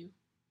episode too.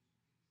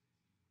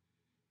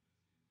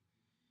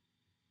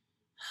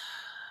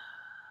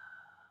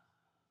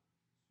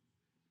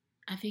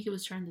 I think it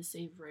was trying to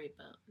save Ray,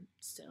 but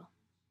still.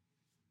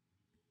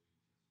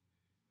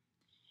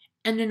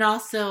 And then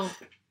also,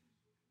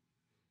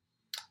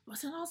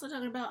 wasn't also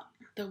talking about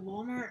the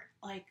Walmart,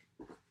 like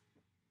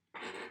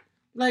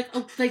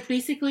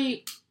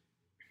basically,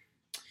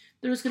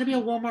 there was gonna be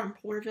a Walmart in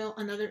Porterville,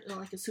 another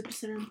like a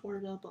supercenter in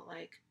Porterville, but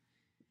like,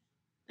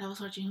 I was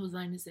watching Whose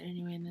Line Is It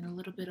Anyway, and then a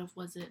little bit of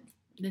was it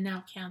the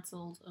now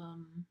canceled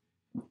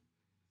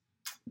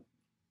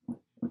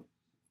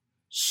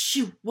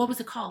shoot, what was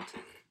it called?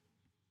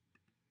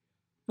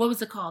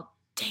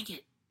 Dang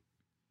it.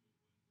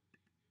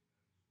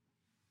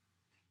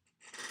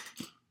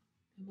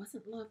 It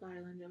wasn't Love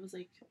Island. It was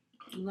like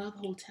Love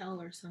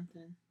Hotel or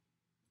something.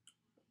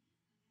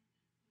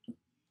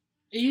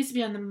 It used to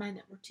be on the My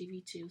Network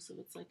TV too, so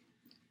it's like,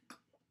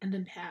 and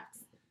then Pax.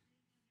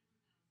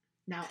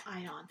 Now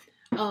Ion.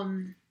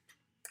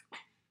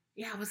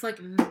 Yeah, it was like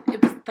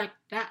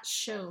that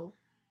show.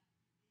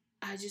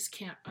 I just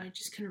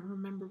couldn't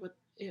remember what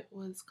it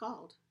was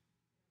called.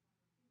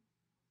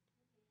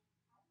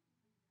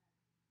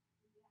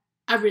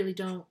 I really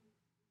don't.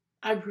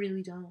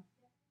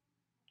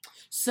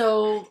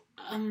 So,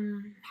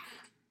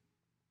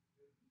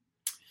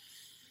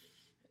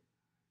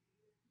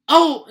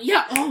 oh,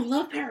 yeah. Oh,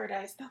 Love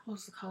Paradise. That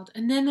was called.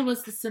 And then there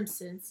was The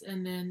Simpsons.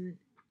 And then,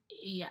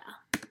 yeah.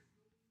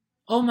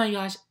 Oh my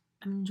gosh.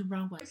 I'm in the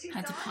wrong one. I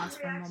had to pause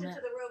for a moment.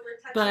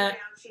 But,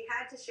 she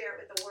had to share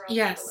it with the world.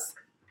 yes.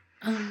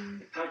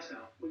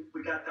 Touchdown.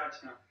 We got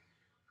touchdown.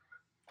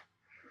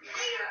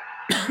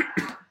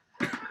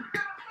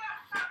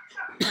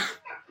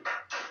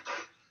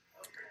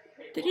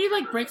 Did he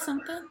like break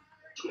something?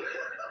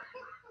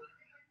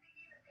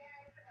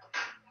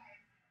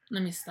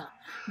 Let me stop.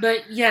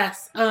 But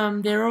yes,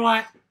 they were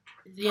like,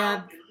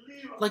 yeah,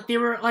 like they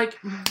were like,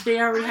 they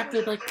already have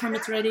the like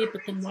permits ready,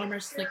 but then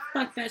Walmart's like,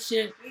 fuck that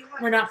shit.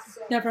 We're not,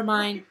 never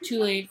mind,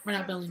 too late. We're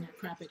not building that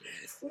crap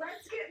anyways.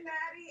 Let's get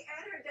Maddie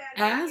and her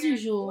dad. As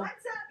usual, What's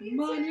up, you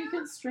money two?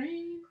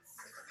 constraints.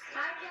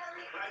 Hi,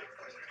 Kelly.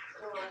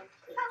 Hello.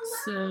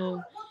 So,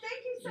 Well,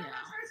 thank you so yeah. much,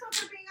 first of all,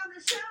 for being on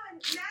the show.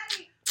 And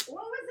Maddie,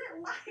 what was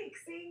it like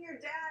seeing your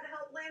dad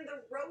help land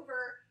the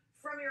rover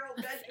from your old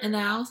bedroom? And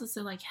I also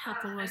said like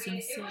half of what I was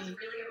gonna say, it was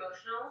really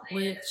emotional, and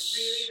which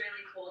it's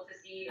really cool to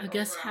see. I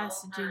guess overall.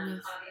 has to do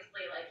with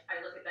Obviously, like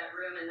I look at that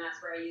room, and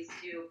that's where I used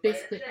to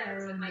basically play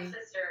Arrow with and my the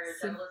sister,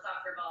 double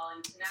soccer ball,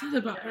 and it's either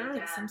about Arrow or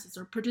The Simpsons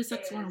or Produce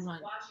X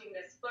 101. Watching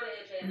this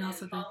footage And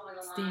also the following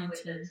along Stan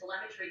with the team.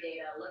 telemetry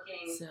data,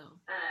 looking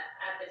So,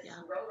 at this yeah.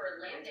 rover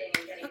landing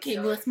and getting okay,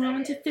 so well, let's move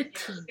on to excited.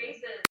 15.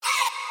 Spaces.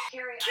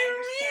 Carrie, I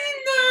understand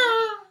that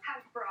you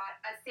have brought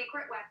a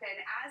secret weapon,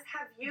 as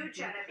have you,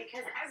 Jenna,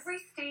 because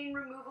every stain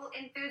removal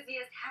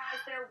enthusiast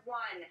has their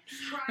one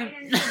tried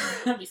and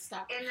true Let me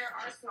stop. in their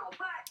arsenal.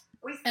 But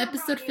we still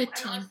Episode brought you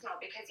 15 an arsenal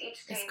because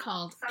each is stain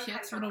called sometimes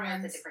PX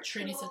requires a 101's different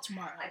Training tool, Set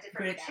Tomorrow. a different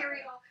Great hour.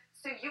 material.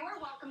 So you are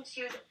welcome to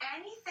use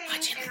anything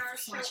Watching in our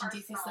show watching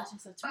DC arsenal, such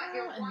and such but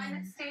your tomorrow, and one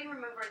then stain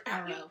remover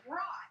that you Arrow.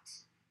 brought.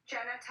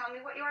 Jenna, tell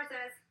me what yours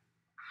is.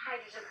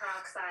 Hydrogen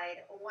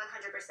peroxide, 100%.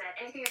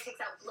 Anything that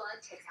takes out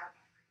blood takes out.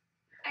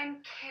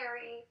 And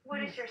Carrie, what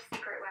is your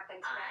secret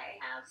weapon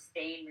today? I have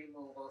stain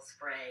removal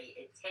spray.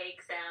 It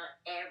takes out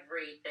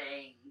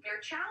everything. Your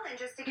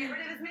challenge is to get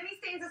rid of as many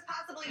stains as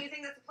possible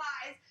using the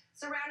supplies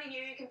surrounding you.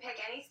 You can pick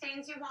any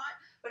stains you want,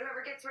 but whoever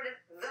gets rid of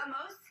the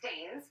most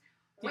stains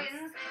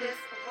wins this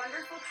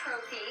wonderful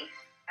trophy.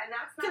 And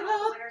that's not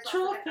all the winners.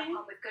 Also get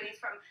home with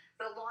goodies from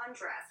The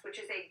Laundress, which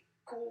is a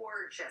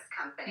gorgeous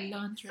company.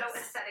 So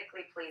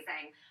aesthetically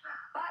pleasing.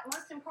 But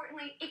most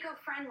importantly,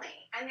 eco-friendly.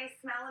 And they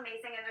smell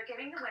amazing. And they're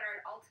giving the winner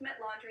an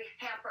ultimate laundry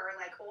hamper,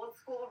 like old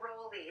school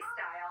Rolly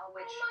style,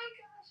 which...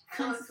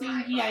 Oh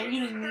my gosh. Yeah,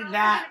 you're gonna need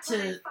that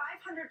to.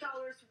 $500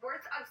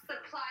 worth of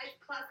supplies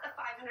plus a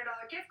 $500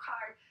 gift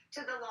card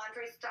to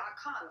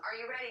thelaundries.com. Are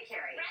you ready,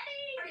 Carrie?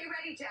 Ready. Are you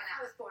ready, Jenna?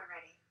 I was born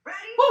ready.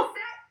 Ready, Woo.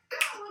 set,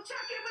 go! We'll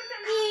check in with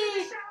them after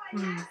the show. And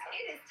yes,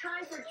 it is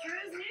time for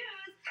Drew's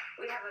News.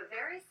 We have a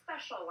very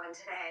special one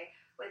today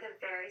with a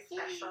very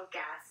special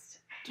guest.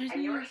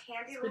 And your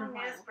handy little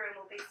news broom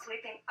will be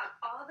sweeping up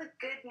all the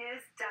good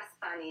news dust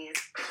bunnies.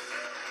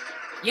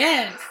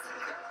 Yes.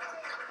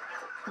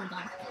 Hold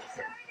on.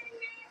 Joining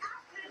me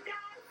at the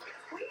desk,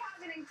 we have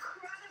an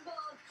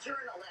incredible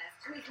journalist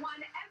who's won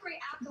every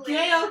accolade.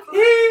 Gayle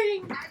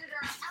King.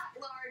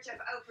 Editor-at-large of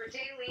Oprah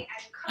Daily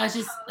and I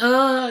just,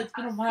 co-host it's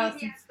been a of while CBS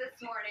since This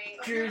Morning.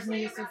 Drew's What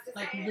News you're was about to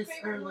like say, this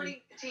favorite early.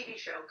 morning TV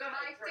show. Go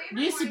my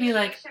favorite It used to be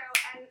morning like TV show,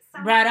 and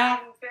someone right off,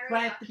 I'm very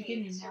right at the lucky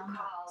beginning to now.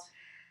 call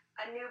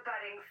a new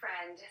budding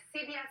friend,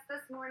 CBS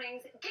This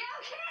Morning's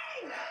Gayle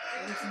King.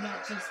 It's not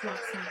just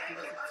what's I'm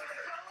happening.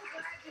 so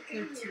glad to be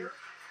Here here. too.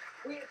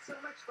 We had so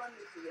much fun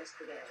with you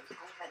yesterday.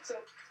 So,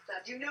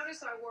 you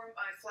notice I wore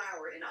my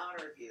flower in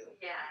honor of you.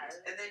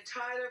 Yes. And then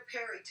Tyler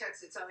Perry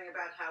texted something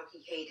about how he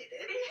hated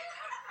it.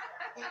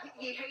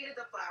 he hated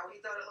the flower.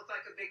 He thought it looked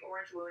like a big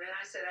orange wound. And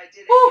I said, I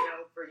did it,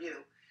 for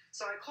you.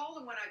 So I called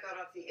him when I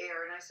got off the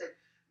air and I said,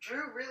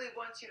 Drew really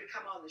wants you to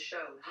come on the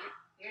show.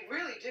 You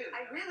really do.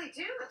 I really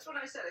do. That's what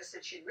I said. I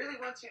said, she really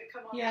wants you to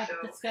come on Yeah, the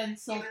show. but it's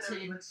got Even though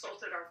you insulted.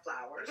 insulted our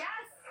flowers.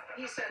 Yes.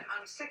 He said,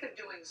 I'm sick of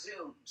doing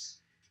Zooms.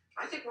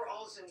 I think we're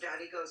all Zoomed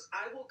out. He goes,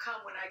 I will come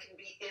when I can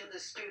be in the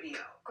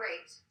studio.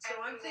 Great. So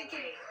I'm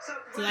thinking,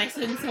 Did I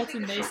say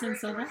insulting Mason?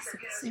 So that's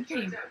the same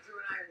thing. Drew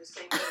and I are in the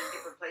same day in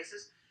different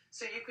places.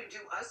 So you can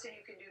do us and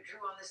you can do Drew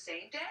on the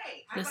same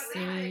day. The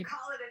same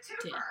Call it a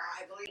twofer. day.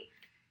 I believe.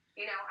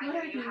 You know, I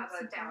know you have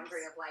a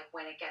boundary of like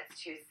when it gets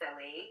too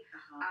silly.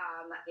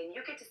 And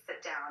you get to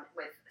sit down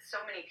with so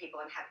many people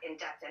and have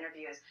in-depth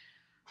interviews.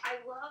 I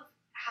love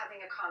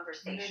having a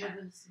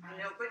conversation. I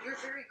know, but you're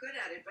very good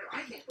at it. But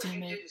I think what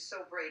you did is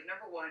so brave.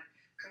 Number one,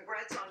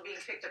 congrats on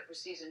being picked up for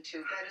season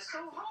 2. That is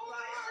so hard.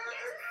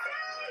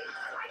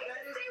 I get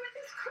to stay with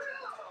this crew.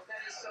 Oh,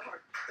 that is so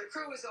hard. The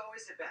crew is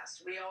always the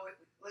best. We always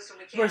listen.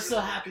 We can't. We're so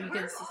happy we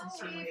get season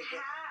 2.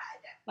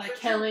 Like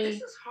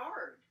Kelly, This is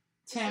hard.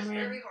 Tamron.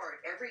 This is very hard.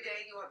 Every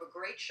day you have a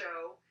great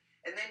show,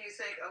 and then you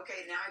think,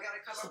 okay, now I got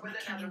to come up with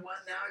another one.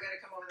 Now I got to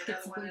come up with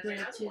another one and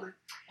another one.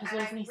 As And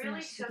well as I Nancy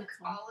really Nash, she took gets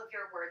one. all of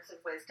your words of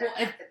wisdom Well,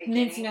 at the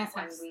Nancy beginning Nash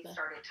when has we the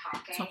started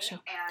talking, talk show.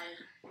 and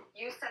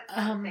you said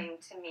something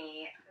to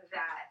me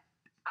that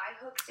I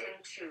hooked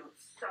into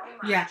so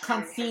much. Yeah, and has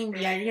Constantine.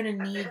 been Yeah, you're a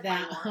gonna bit need of my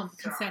that North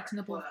Star,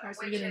 consecutive parts.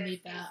 You're which gonna is,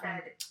 need you that.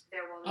 said,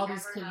 there will All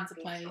these never cleans not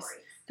be applies.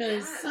 stories.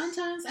 Because Yes.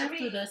 sometimes To after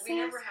me, the we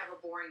never sex, have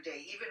a boring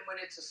day, even when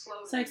it's a slow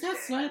it's like news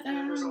that's day. what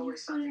There's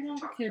always something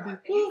to talk kid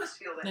about. do. And you must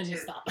feel that Then you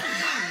too. stop.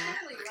 I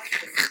really like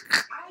the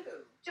news. I do.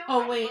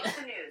 Oh, I wait. love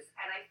the news,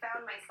 and I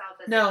found myself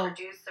as No. a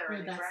producer Or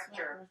and a that's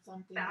director or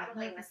something.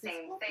 battling the Like,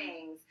 same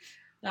things,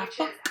 That which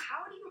fuck. is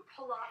how do you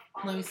pull off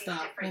all Let me of these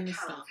stop. different Let me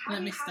tones? stop. How Let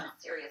do me you have stop.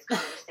 a serious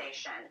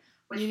conversation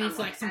with You need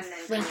someone like some and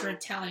then French do or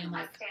Italian,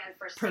 like stand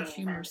for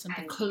perfume or scenes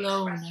something. and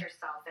Cologne. express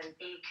yourself and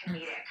be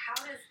comedic. How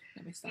does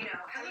Let me stop.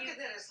 how I do look you? at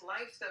that as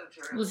life, though,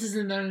 Drew. This is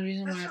another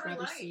reason why That's I'd our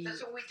rather life. see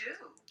That's what we do.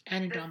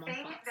 any The drama on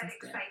thing Fox that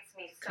instead. excites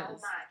me so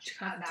 'Cause much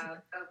Chicago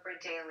about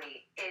Oprah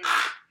Daily is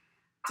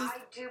Just- I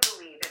do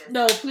believe it is.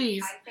 No,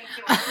 please. I think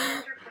you are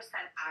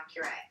 100%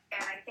 accurate.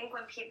 And I think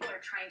when people are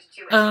trying to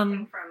do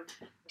anything from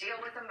deal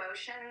with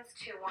emotions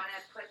to want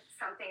to put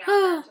something out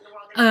there into the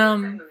world, it is a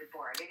mood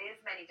board. It is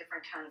many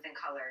different tones and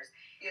colors.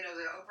 You know,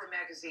 the Oprah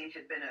magazine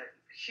had been a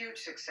huge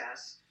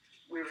success.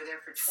 We were there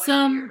for 20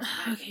 Some-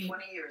 years. okay.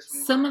 20 years we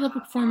Some were of the on the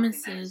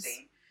performances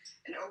magazine.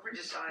 And Oprah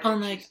decided on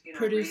like she's, you know,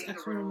 Produce reading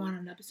the X101 room.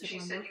 on episode She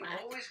 1 said look you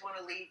back. always want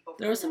to leave before.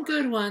 There were some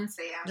good ones.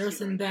 They ask There were you,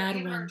 some like, bad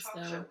even her ones talk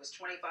show though. was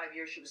 25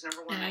 years. She was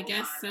number one And the I whole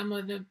guess time. some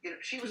of the You know,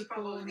 she was people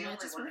probably the that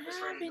only just one that was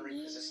ready to weren't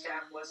leave because the having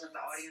staff wasn't, the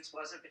audience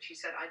wasn't. But she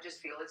said, "I just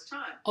feel it's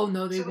time." Oh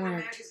no, they so when the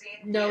weren't. magazine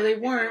No, hit, they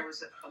and weren't. There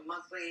was a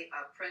monthly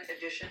print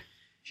edition.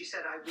 She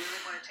said, "I really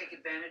want to take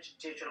advantage of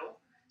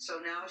digital." So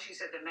now she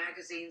said the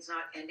magazine's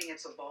not ending;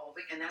 it's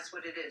evolving, and that's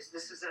what it is.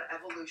 This is an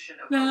evolution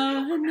of the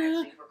Oprah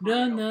magazine. We're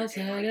calling it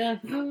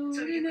Oprah Daily.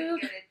 So you can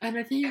get it And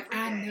I think every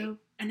I day know.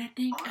 And I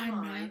think I know.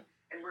 online,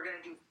 and we're going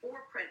to do 4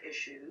 print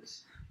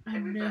issues.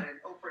 And we've know. got an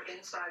Oprah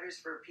Insiders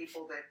for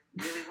people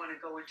that really want to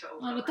go into Oprah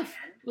Oh, what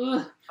the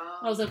land.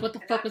 I was like, what the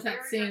fuck was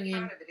that singing?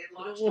 It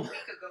launched a Ugh. week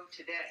ago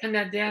today. And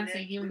that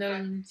dancing, even we've though got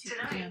you didn't see the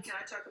tonight, dance. can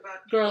I talk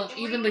about Girl,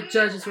 even the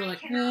judges were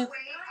like, eh.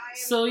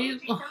 So you.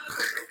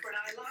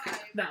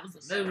 That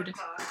was a mood.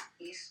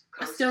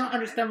 I still don't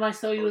understand why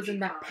Soyu was in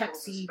that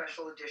Pepsi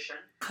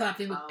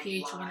clapping with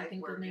PH when I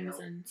think the name was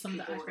in some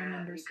of the Iceberg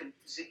members.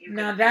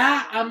 Now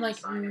that, I'm like,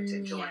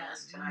 yeah,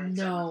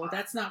 no,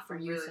 that's not for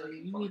you,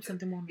 Soyu. You need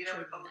something more You know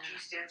mature what than OG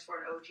that. stands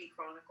for? An OG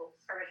Chronicle.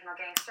 Original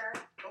gangster.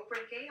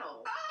 Oprah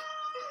Gale.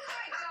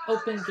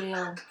 Open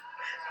Gale.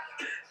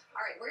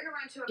 All right, we're gonna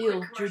run to a Ew,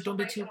 quick Drew, commercial don't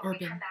be break, too and when we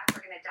urban. come back,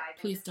 we're gonna dive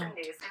Please into some don't.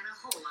 news and a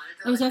whole lot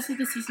of It was also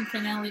the season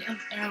finale of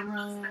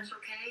Arrow. Special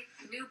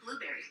K, new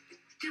blueberry.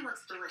 Do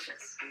what's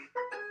delicious.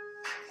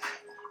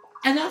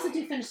 And I also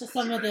did finish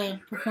some of the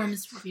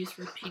performance reviews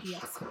for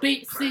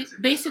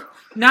PDX. Basic,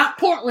 not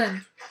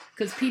Portland,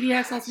 because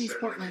PDX also means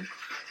Portland.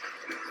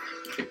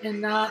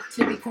 And not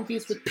to be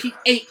confused with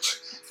PH,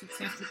 so it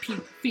stands for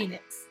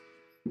Phoenix.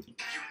 You know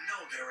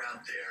they're out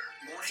there.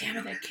 Damn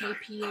it, that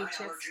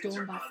KPHX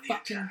stolen by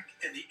fucking...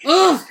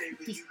 Ugh!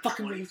 These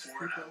fucking religious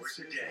people.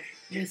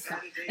 Miss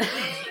that.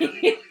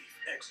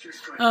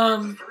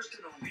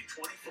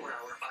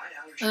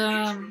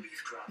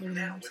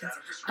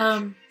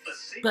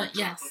 But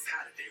yes,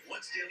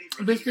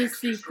 with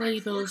basically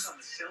those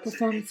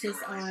performances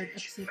on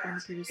episode 1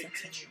 of previous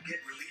episode.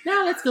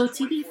 Now let's go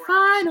to the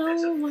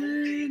final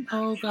one.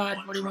 Oh god,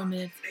 41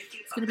 minutes.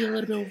 It's gonna be a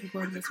little bit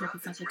overboard this week,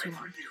 it's not too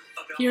long.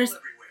 Here's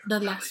the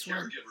last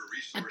one.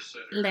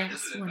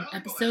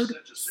 Episode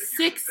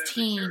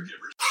 16.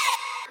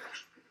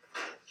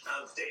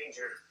 How's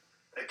danger?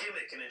 A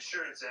gimmick in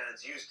insurance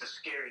ads used to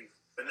scare you,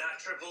 but not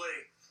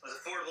AAA. With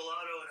affordable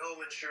auto and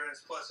home insurance,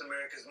 plus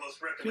America's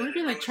most recommended. Do you want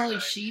to be like Charlie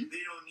roadside, Sheen? They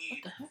don't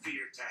need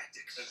fear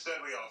tactics. Instead,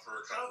 we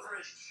offer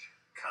Coverage,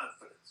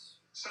 confidence.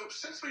 So,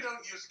 since we don't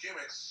use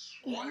gimmicks,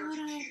 The why hell aren't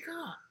did you I here?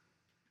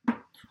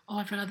 got? Oh,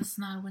 I forgot this is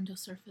not a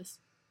Windows Surface.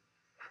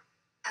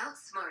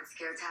 Outsmart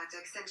scare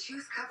tactics and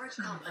choose coverage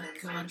Oh my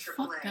confidence god, and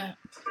fuck AAA. that.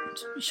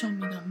 Just show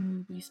me that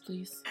movies,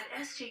 please.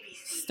 At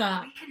SJVC,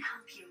 Stop. we can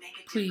help you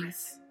make a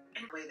Please.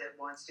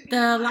 The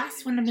The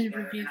last one I'm going to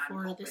review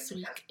for this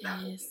week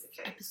is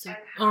episode,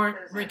 or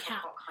recap,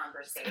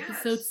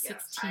 episode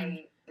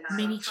 16,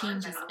 Many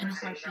Changes in a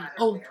Heartbeat.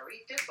 Oh,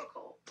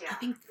 I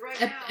think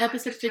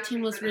episode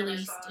 15 was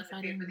released, if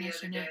I didn't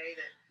mention it,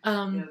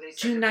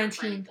 June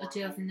 19th of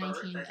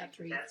 2019 at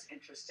 3.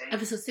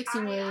 Episode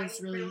 16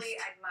 was released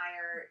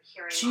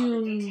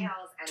June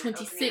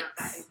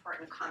 26th,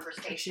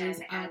 which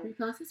is Aubrey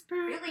Plaza's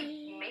birthday.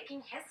 really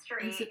making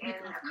history Is it in Nick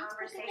a Offerman?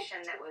 conversation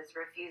that was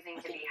refusing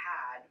to be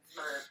had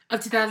for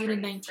Of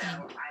 2019.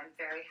 centuries. So I'm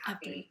very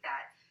happy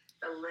that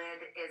the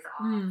lid is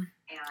off, Hmm.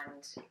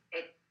 and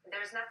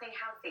there's nothing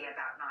healthy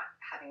about not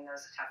having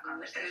those tough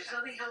conversations. There's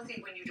nothing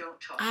healthy when you don't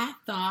talk. I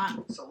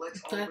thought So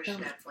let's all that wish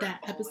that, for that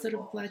all episode of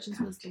involved Legends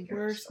was to the hear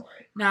worst.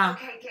 story. Nah,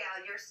 Okay,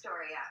 Gail, your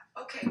story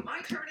up. Okay,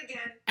 my turn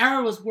again.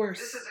 Arrow was This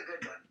worse. is a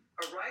good one.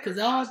 A writer 'Cause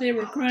all they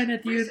were crying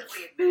at the end.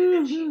 recently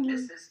admitted that she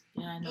misses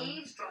Yeah, I know.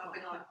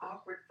 eavesdropping on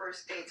awkward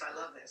first dates. I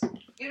love this.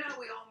 You know,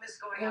 we all miss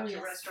going Oh, out to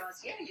yes.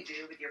 restaurants. Yeah, you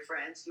do with your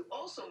friends. You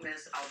also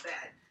miss, I'll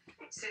bet,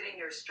 sitting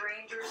near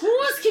strangers.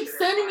 Who else keeps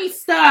sending me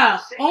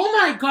stuff? Oh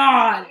my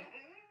god.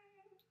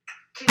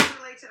 Can you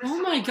relate to this?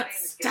 Oh my god,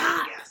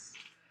 stop.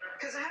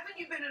 Because haven't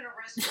you been in a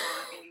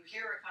restaurant and you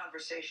hear a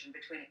conversation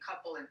between a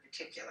couple in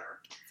particular,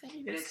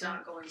 and it's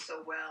not going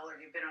so well, or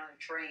you've been on a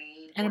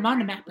train, And I'm or on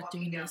the you're map with walking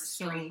doing down this,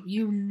 the so street,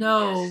 you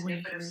know there's a when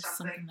you snippet hear of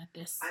something like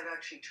this. I've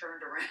actually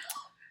turned around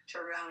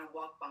and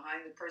walked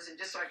behind the person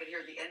just so I could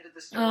hear the end of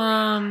the story.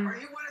 Um, Are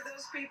you one of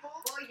those people?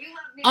 Well, you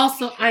love me.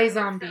 Also,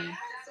 iZombie. Yes,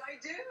 I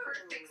do.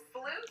 Perfect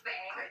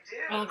sleuthing. I do.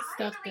 All the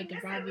stuff that the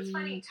It was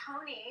funny. Robbie,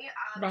 Tony,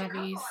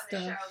 Robbie the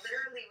stuff. show,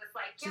 literally was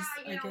like, yeah, Just,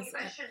 you I know, guess, you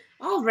guys should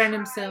all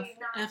random try stuff.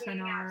 not dating apps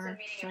and FNR, meeting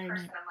in Friday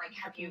person. Night I'm like,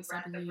 have you Couples, I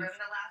read the believe. room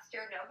the last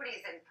year?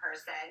 Nobody's in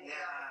person. You know,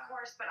 Yeah. of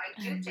course, but I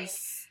do And think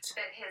just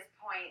that his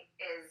point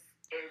is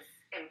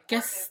important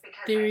Guest because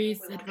theories,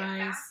 I think we will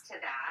advice.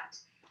 get back to that.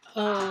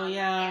 Oh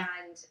yeah.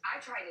 And I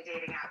tried a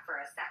dating app for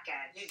a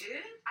second. You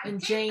did? I And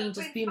did, Jane but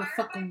just we being a fired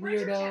fucking by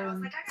Bridgerton. I weirdo was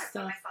and like, I gotta put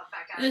stuff. myself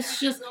back out It's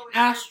there. just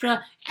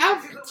Astra,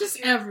 just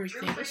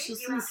everything. It's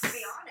just You have to this.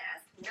 be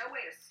honest. No way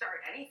to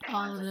start anything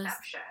All on of this.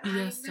 deception. Yes,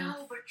 I know,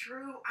 stuff. but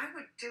Drew, I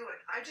would do it.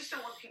 I just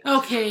don't want people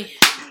Okay.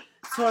 to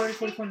So already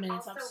 44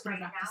 minutes. I'm just gonna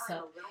wrap this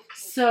up.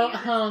 So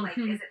I'm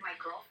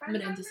gonna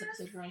end this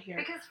episode right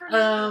here.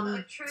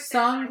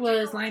 Song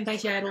was Line by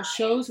Seattle.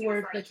 Shows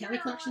were the Kelly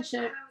Clarkson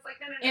Show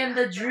and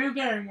the Drew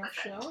Barrymore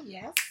Show.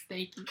 Yes,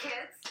 thank you.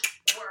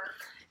 Kids, work,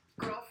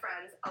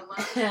 girlfriends,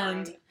 alone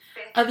And time,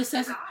 other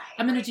stuff,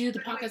 I'm gonna do the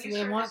podcast the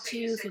way I want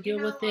to, so deal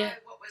with it.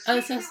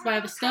 Other stuff by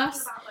other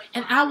stuffs.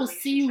 And I will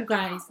see you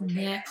guys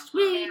next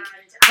week.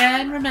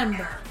 And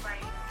remember,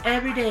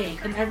 every day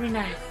and every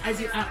night, as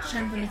you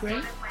outshine from the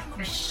gray,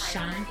 you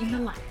shine in the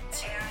light.